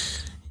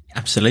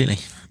 Absolutely.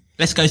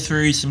 Let's go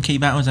through some key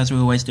battles, as we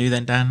always do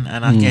then, Dan.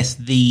 And I guess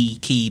the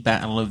key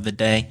battle of the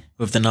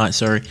night,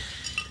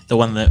 the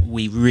one that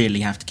we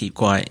really have to keep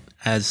quiet,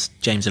 as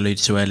James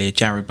alluded to earlier,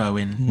 Jarrod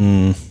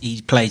Bowen.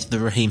 He plays the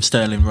Raheem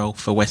Sterling role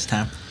for West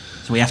Ham.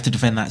 So we have to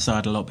defend that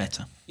side a lot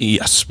better.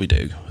 Yes, we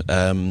do.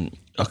 I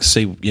can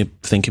see you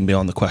thinking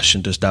beyond the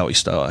question, does Doughty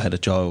start ahead of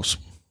Giles?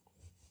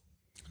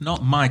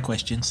 Not my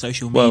question,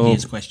 social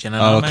media's question.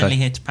 And I'm only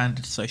here to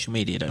pander to social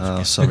media, don't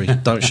forget. Sorry,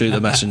 don't shoot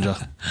the messenger.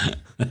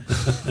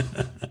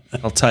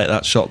 I'll take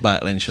that shot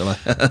back then, shall I?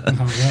 I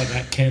like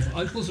that, Kev.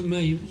 It wasn't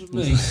me.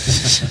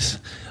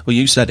 Well,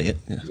 you said it.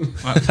 Yeah.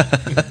 Well,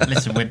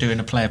 listen, we're doing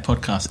a player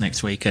podcast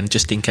next week, and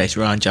just in case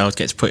Ryan Giles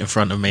gets put in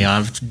front of me,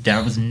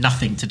 there was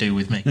nothing to do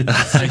with me.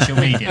 Social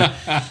media.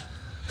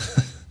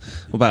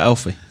 What about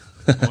Alfie?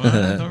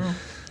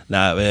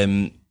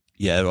 No,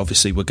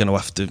 obviously we're going to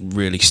have to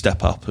really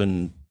step up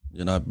and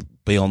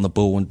be on the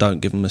ball and don't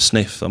give them a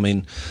sniff. I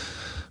mean,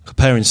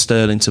 comparing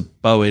Sterling to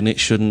Bowen, it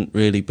shouldn't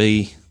really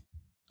be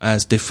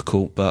as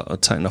difficult, but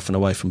I'd take nothing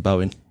away from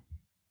Bowen.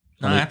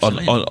 No,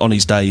 absolutely. On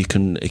his day, he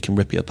can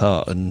rip you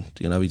apart, and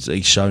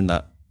he's shown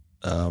that.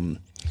 And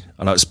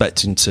I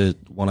expect him to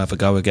want to have a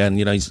go again.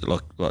 He's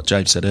like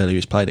James said earlier,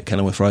 he's played at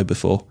Kenilworth Road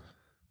before,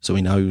 so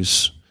he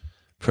knows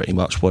pretty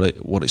much what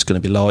it's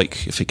going to be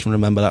like if he can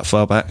remember that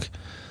far back.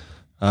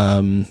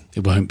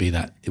 It won't be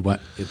that. It'll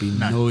be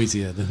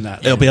noisier than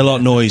that. It'll be a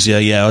lot noisier.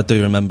 Yeah, I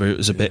do remember it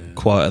was a bit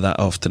quieter that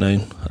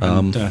afternoon.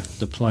 And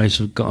the players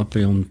have got to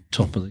be on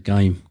top of the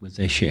game with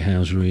their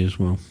shithousery as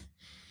well.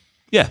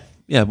 Yeah.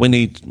 We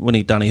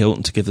need Danny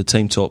Hilton to give the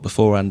team talk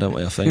beforehand, don't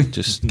we? I think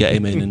just get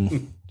him in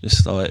and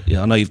just I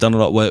know you've done a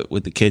lot of work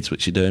with the kids,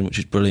 which you're doing, which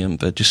is brilliant.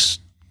 But just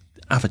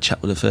have a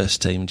chat with the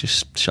first team and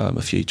just show them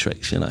a few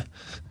tricks,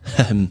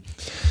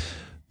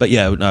 But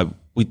yeah, no.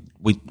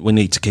 We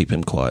need to keep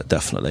him quiet,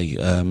 definitely.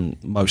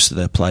 Most of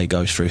their play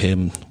goes through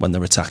him when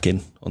they're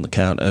attacking on the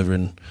counter,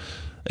 and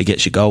he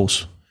gets you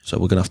goals. So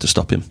we're going to have to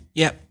stop him.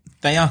 Yeah,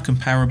 they are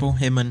comparable,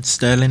 him and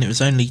Sterling. It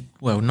was only,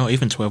 not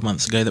even 12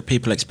 months ago that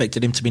people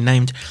expected him to be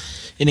named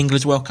in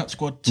England's World Cup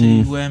squad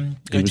to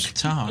go to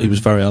Qatar. He was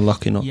very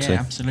unlucky not to. Yeah,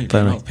 absolutely.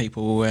 A lot of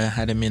people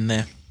had him in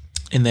there.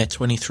 in their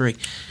 23.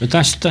 But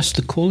that's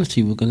the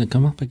quality we're going to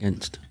come up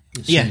against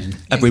this season.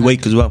 Every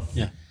week as well.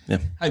 Yeah. Yeah.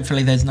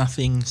 Hopefully there's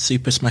nothing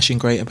super smashing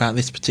great about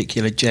this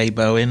particular Jay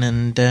Bowen,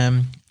 and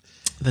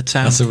the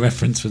town. That's a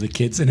reference for the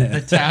kids, isn't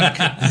it?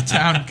 The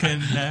town can.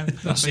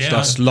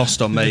 That's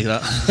lost on me.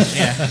 That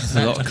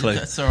Yeah, not a clue.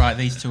 That's all right.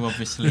 These two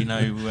obviously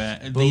know.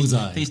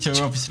 Bullseye. These two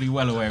are obviously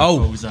well aware Oh.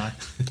 of Bullseye.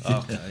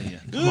 Okay,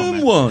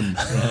 yeah. One.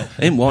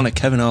 In one, a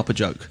Kevin Harper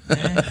joke.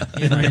 Yeah,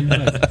 you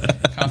know,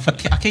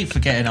 I keep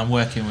forgetting I'm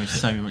working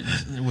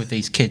with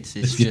these kids.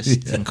 It's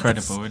just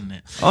incredible, isn't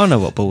it? I know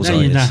what Bullseye Now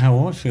you is. know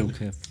how I feel,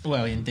 Kev.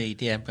 Well,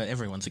 indeed, yeah. But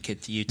everyone's a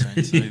kid to you,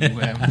 Tony. So,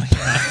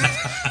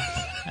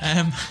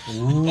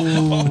 we'll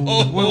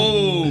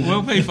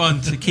move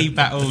on to Key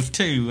Battle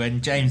 2,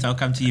 and James, I'll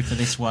come to you for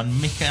this one.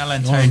 Mikel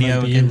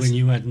Antonio maybe against when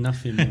you had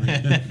nothing.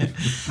 Mate.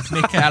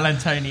 Mikel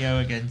Antonio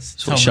against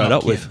That's what Tom I showed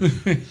up Lockyer.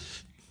 with.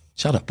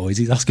 Shut up, boys.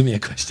 He's asking me a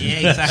question.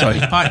 Yeah, exactly.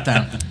 Pipe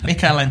down.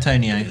 Mikel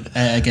Antonio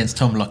against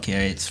Tom Lockyer.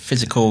 It's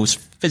physical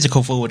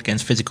forward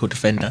against physical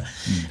defender,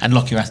 and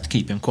Lockyer has to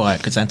keep him quiet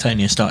because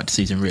Antonio started the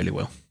season really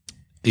well.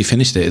 He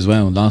finished it as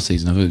well last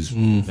season. I thought it was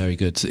very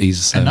good.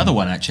 He's Another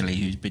one actually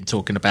who's been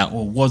talking about,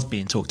 or was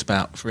being talked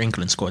about for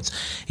England squads.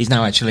 He's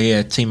now actually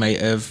a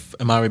teammate of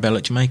Amari Bell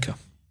at Jamaica.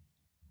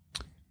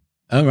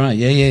 Oh right,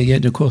 yeah.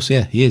 Of course,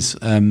 yeah, he is.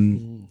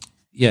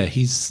 Yeah,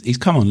 he's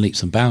come on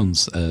leaps and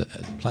bounds. A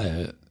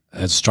player,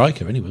 a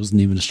striker. Anyway,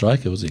 wasn't even a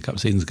striker, was he? A couple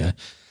of seasons ago.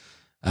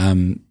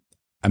 And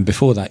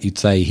before that, you'd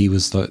say he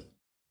was like,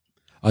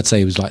 I'd say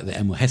he was like the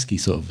Emil Heskey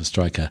sort of a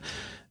striker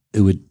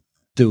who would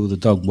do all the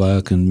dog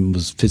work and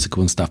was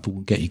physical and stuff, but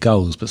wouldn't get you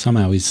goals. But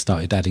somehow he's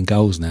started adding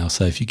goals now.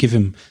 So if you give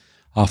him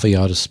half a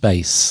yard of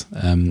space,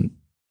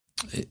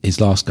 his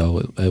last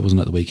goal, it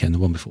wasn't at the weekend, the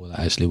one before that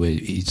actually, where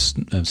he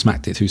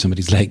smacked it through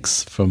somebody's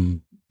legs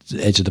from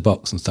the edge of the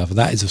box and stuff.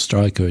 That is a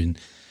striker in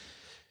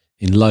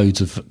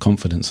loads of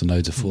confidence and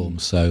loads of form.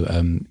 So,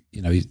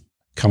 he's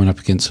coming up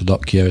against a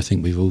Lockyer. I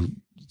think we've all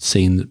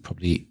seen that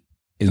probably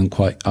isn't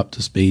quite up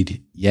to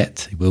speed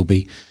yet. He will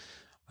be.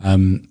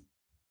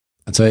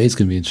 And so it's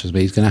going to be interesting,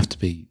 but he's going to have to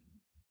be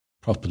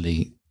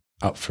properly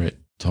up for it,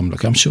 Tom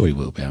Lockyer. I'm sure he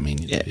will be. I mean,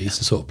 he's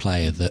the sort of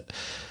player that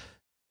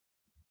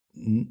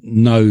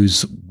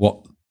knows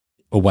what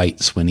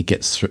awaits when he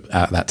gets through,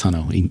 out of that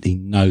tunnel. He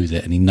knows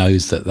it, and he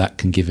knows that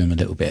can give him a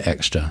little bit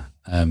extra,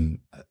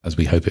 as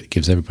we hope it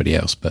gives everybody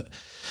else. But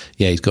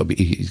yeah, he's got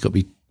to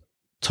be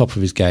top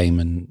of his game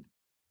and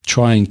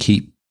try and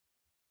keep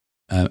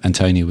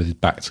Antonio with his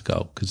back to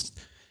goal, because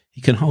he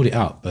can hold it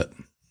up, but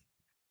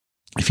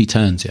if he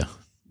turns you,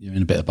 you're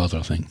in a bit of bother,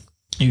 I think.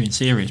 You're in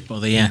serious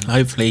bother, yeah.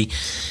 Hopefully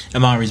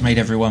Amari's made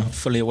everyone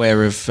fully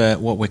aware of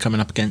what we're coming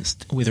up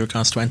against with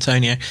regards to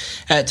Antonio.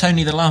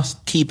 Tony, the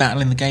last key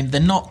battle in the game, they're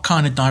not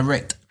kind of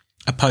direct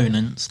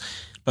opponents,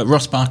 but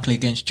Ross Barkley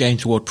against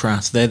James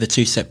Ward-Prowse, they're the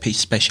two set-piece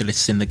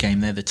specialists in the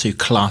game. They're the two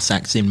class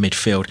acts in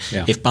midfield.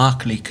 Yeah. If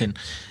Barkley can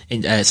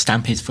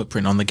stamp his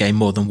footprint on the game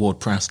more than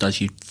Ward-Prowse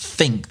does, you'd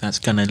think that's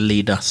going to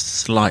lead us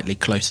slightly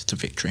closer to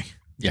victory.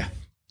 Yeah.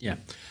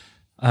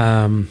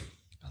 I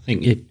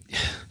think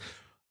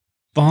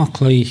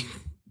Barkley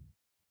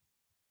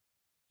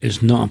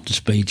is not up to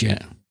speed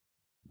yet.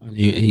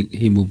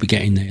 He will be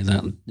getting there.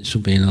 This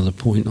will be another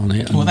point on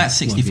it. Well, that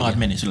 65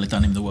 minutes will have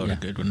done him the world of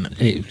good, wouldn't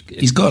it?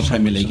 He's got a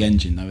Premier League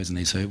engine, though, isn't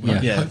he? So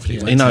hopefully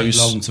he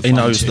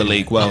knows the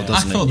league well,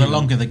 doesn't he? I thought the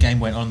longer the game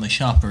went on, the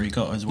sharper he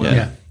got as well.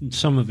 Yeah.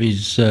 Some of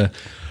his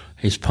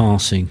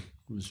passing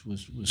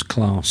was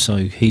class, so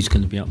he's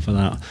going to be up for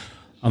that.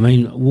 I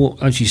mean,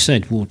 as you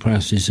said,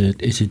 Ward-Prowse is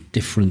a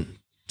different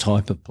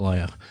type of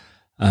player,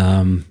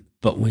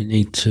 but we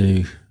need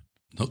to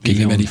not give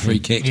him any free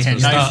kicks.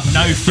 Yeah,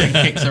 no free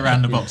kicks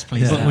around the box,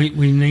 please. But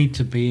we need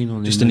to be in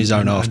on just him in his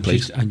own half,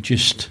 please, and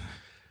just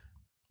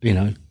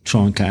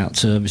try and get out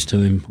service to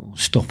him or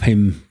stop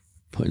him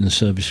putting the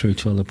service through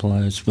to other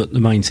players. But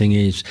the main thing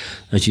is,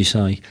 as you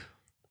say,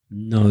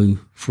 no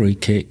free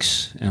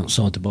kicks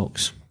outside the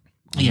box.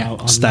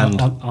 Yeah,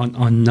 stand.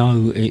 I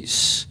know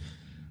it's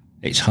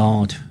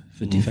hard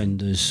for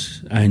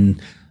defenders, and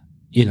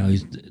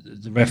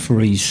the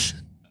referees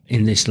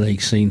in this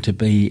league seem to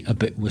be a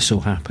bit whistle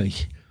happy.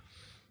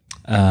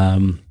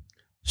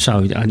 So,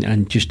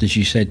 and just as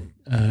you said,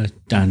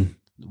 Dan,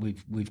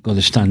 we've got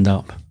to stand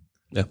up.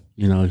 Yeah.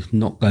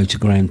 Not go to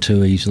ground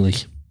too easily.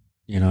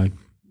 In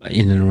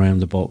and around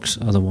the box.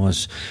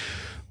 Otherwise,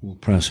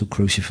 Ward-Prowse will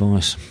crucify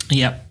us.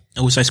 Yep.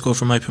 Also scored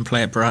from open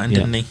play at Brighton,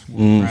 didn't he?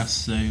 Ward-Prowse,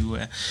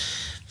 so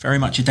very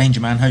much a danger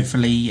man.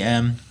 Hopefully,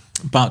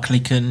 Barkley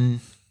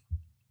can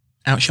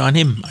outshine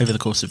him over the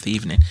course of the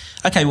evening.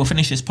 Okay, we'll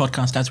finish this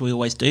podcast as we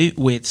always do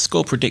with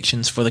score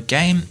predictions for the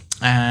game,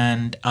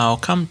 and I'll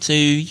come to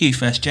you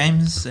first,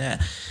 James.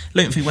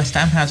 Luton v West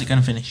Ham, how's it going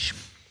to finish?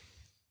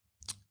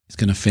 It's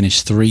going to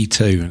finish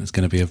 3-2, and it's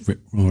going to be a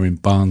rip-roaring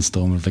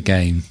barnstorm of a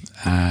game.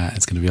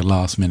 It's going to be a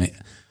last-minute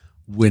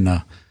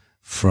winner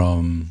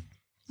from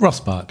Ross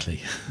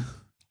Barkley.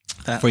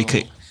 Free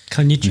kick.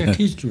 Can you check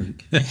his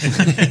drink?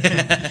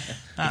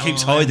 He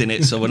keeps hiding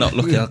it, so we're not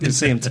looking. I can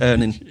see him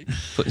turning,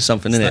 putting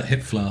something in That it.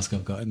 hip flask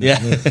I've got, isn't Yeah.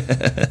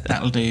 it?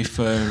 That'll do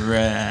for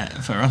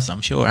us,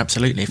 I'm sure.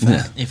 Absolutely,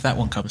 if that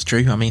one comes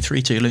true. I mean,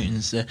 3-2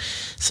 Luton's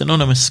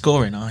synonymous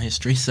score in our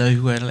history, so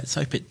let's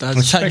hope it does.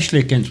 Especially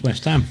against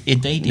West Ham.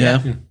 Indeed,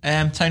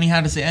 yeah. Tony,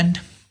 how does it end?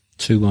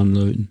 2-1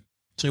 Luton.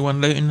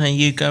 2-1 Luton. Are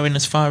you going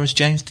as far as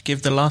James to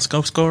give the last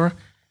goal scorer?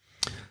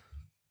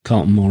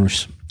 Carlton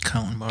Morris.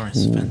 Carlton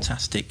Morris,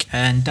 fantastic.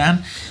 And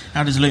Dan,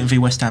 how does Luton v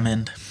West Ham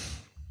end?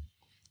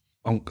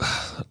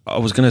 I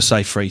was going to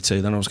say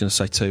 3-2, then I was going to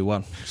say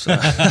 2-1. So.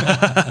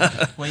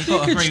 Well, you've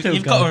got to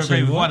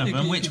agree with one of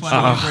them. Which one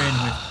are you agreeing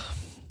with?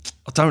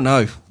 I don't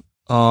know.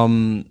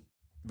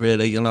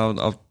 Really, you know,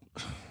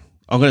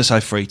 I'm going to say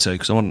 3-2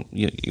 because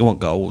you want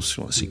goals.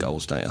 You want to see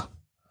goals, don't you?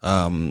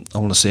 I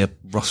want to see a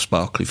Ross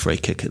Barkley free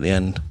kick at the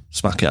end,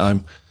 smack it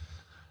home.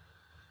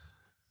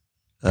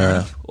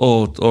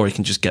 Or he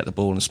can just get the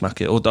ball and smack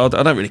it. Or I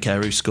don't really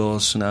care who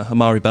scores. You know,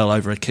 Amari Bell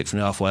overhead kick from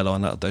the halfway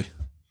line, that'll do.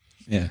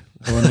 Yeah.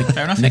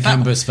 Fair enough. Nick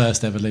Amber's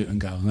first ever Luton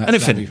goal.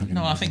 Anything.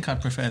 No, I think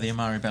I'd prefer the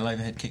Amari Bell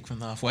overhead kick from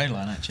the halfway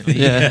line, actually.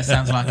 Yeah. It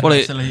sounds like an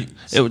absolute...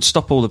 It would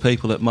stop all the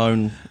people that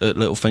moan at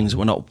little things that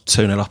we're not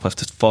 2-0 up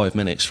after 5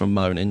 minutes from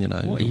moaning, you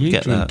know. What are you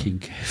get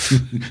drinking?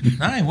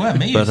 No, it weren't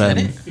me who said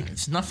it.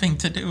 It's nothing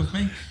to do with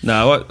me.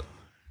 No,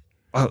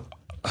 I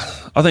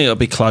think it'll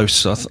be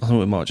close. I think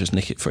we might just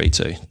nick it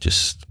 3-2.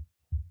 Just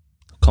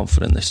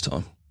confident this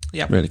time.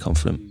 Yeah. Really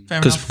confident.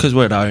 Fair enough. Because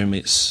we're at home,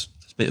 it's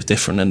a bit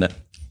different, isn't it?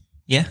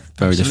 Yeah,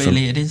 Very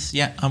absolutely different. it is.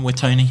 Yeah, I'm with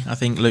Tony. I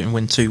think Luton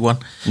win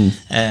 2-1.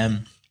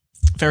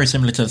 Very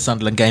similar to the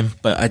Sunderland game,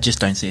 but I just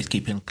don't see us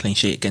keeping a clean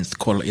sheet against the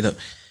quality that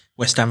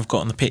West Ham have got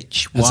on the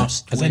pitch.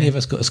 Has any of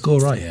us got a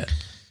score right yet?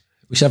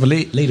 We should have a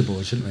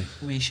leaderboard, shouldn't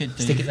we? We should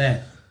do. Stick it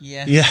there.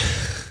 Yeah. Yeah.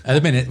 At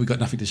the minute, we've got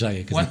nothing to show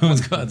you because no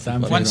one's got a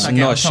damn thing. Once I right.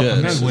 get on Nice top of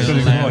shirts.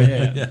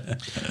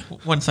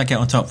 it, once I get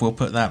on top, we'll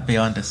put that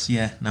behind us.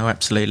 Yeah, no,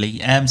 absolutely.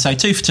 So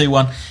 2 for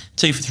 2-1,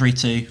 2 for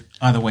 3-2.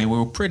 Either way, we're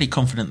all pretty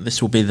confident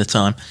this will be the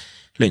time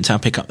Luton Town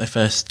pick up their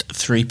first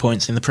 3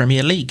 points in the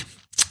Premier League.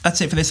 That's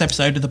it for this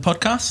episode of the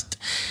podcast.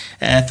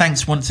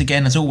 Thanks once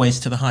again, as always,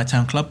 to the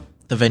Hightown Club,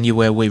 the venue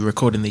where we're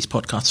recording these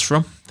podcasts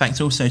from.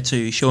 Thanks also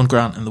to Sean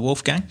Grant and the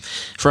Wolfgang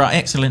for our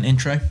excellent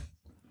intro.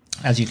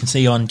 As you can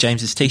see on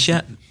James's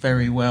t-shirt,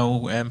 very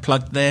well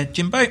plugged there,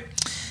 Jimbo.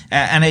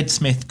 And Ed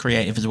Smith,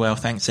 creative as well.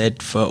 Thanks,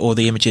 Ed, for all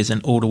the images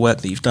and all the work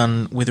that you've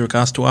done with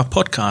regards to our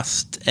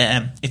podcast.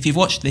 If you've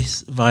watched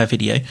this via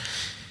video,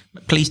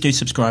 please do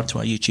subscribe to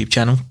our YouTube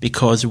channel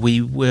because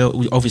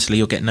obviously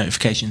you'll get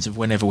notifications of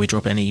whenever we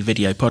drop any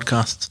video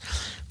podcasts.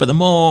 But the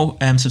more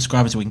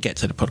subscribers we can get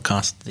to the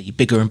podcast, the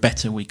bigger and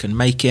better we can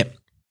make it.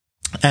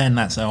 And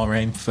that's our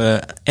aim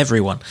for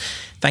everyone.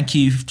 Thank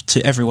you to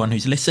everyone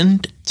who's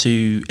listened,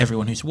 to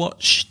everyone who's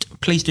watched.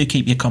 Please do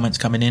keep your comments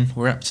coming in.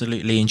 We're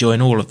absolutely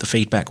enjoying all of the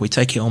feedback. We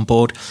take it on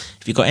board.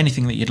 If you've got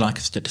anything that you'd like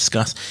us to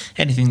discuss,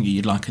 anything that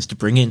you'd like us to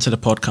bring into the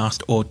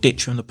podcast or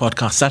ditch from the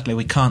podcast, sadly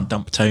we can't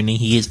dump Tony.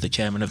 He is the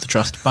chairman of the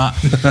trust. But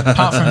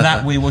apart from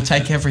that, we will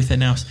take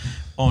everything else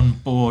on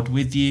board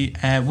with you.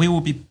 We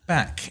will be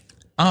back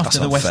after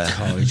the West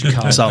Ham.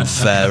 It's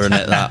unfair, isn't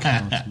it,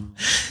 that?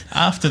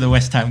 After the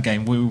West Ham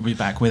game, we will be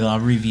back with our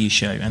review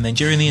show. And then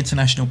during the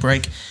international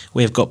break,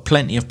 we've got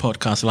plenty of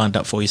podcasts lined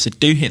up for you. So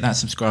do hit that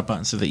subscribe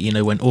button so that you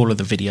know when all of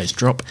the videos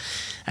drop.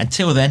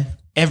 Until then,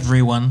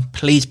 everyone,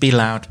 please be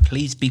loud,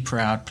 please be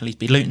proud, please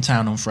be Luton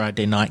Town on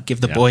Friday night.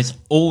 Give the boys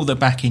all the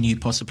backing you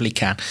possibly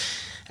can.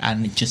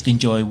 And just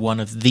enjoy one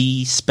of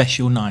the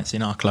special nights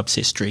in our club's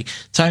history.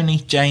 Tony,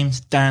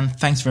 James, Dan,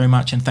 thanks very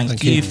much. And thanks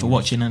to you for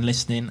watching and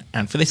listening.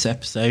 And for this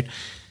episode,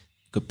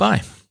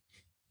 goodbye.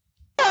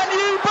 Can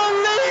you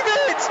believe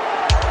it?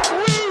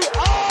 We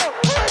are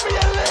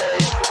Premier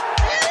League!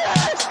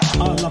 Yes! I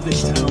love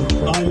this town.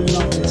 I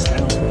love this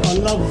town. I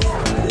love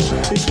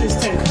this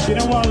town. You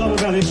know what I love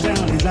about this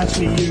town is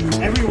actually you.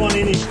 Everyone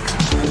in it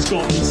has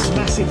got this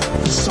massive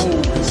soul.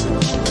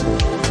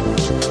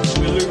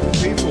 We're Luton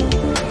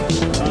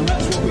people.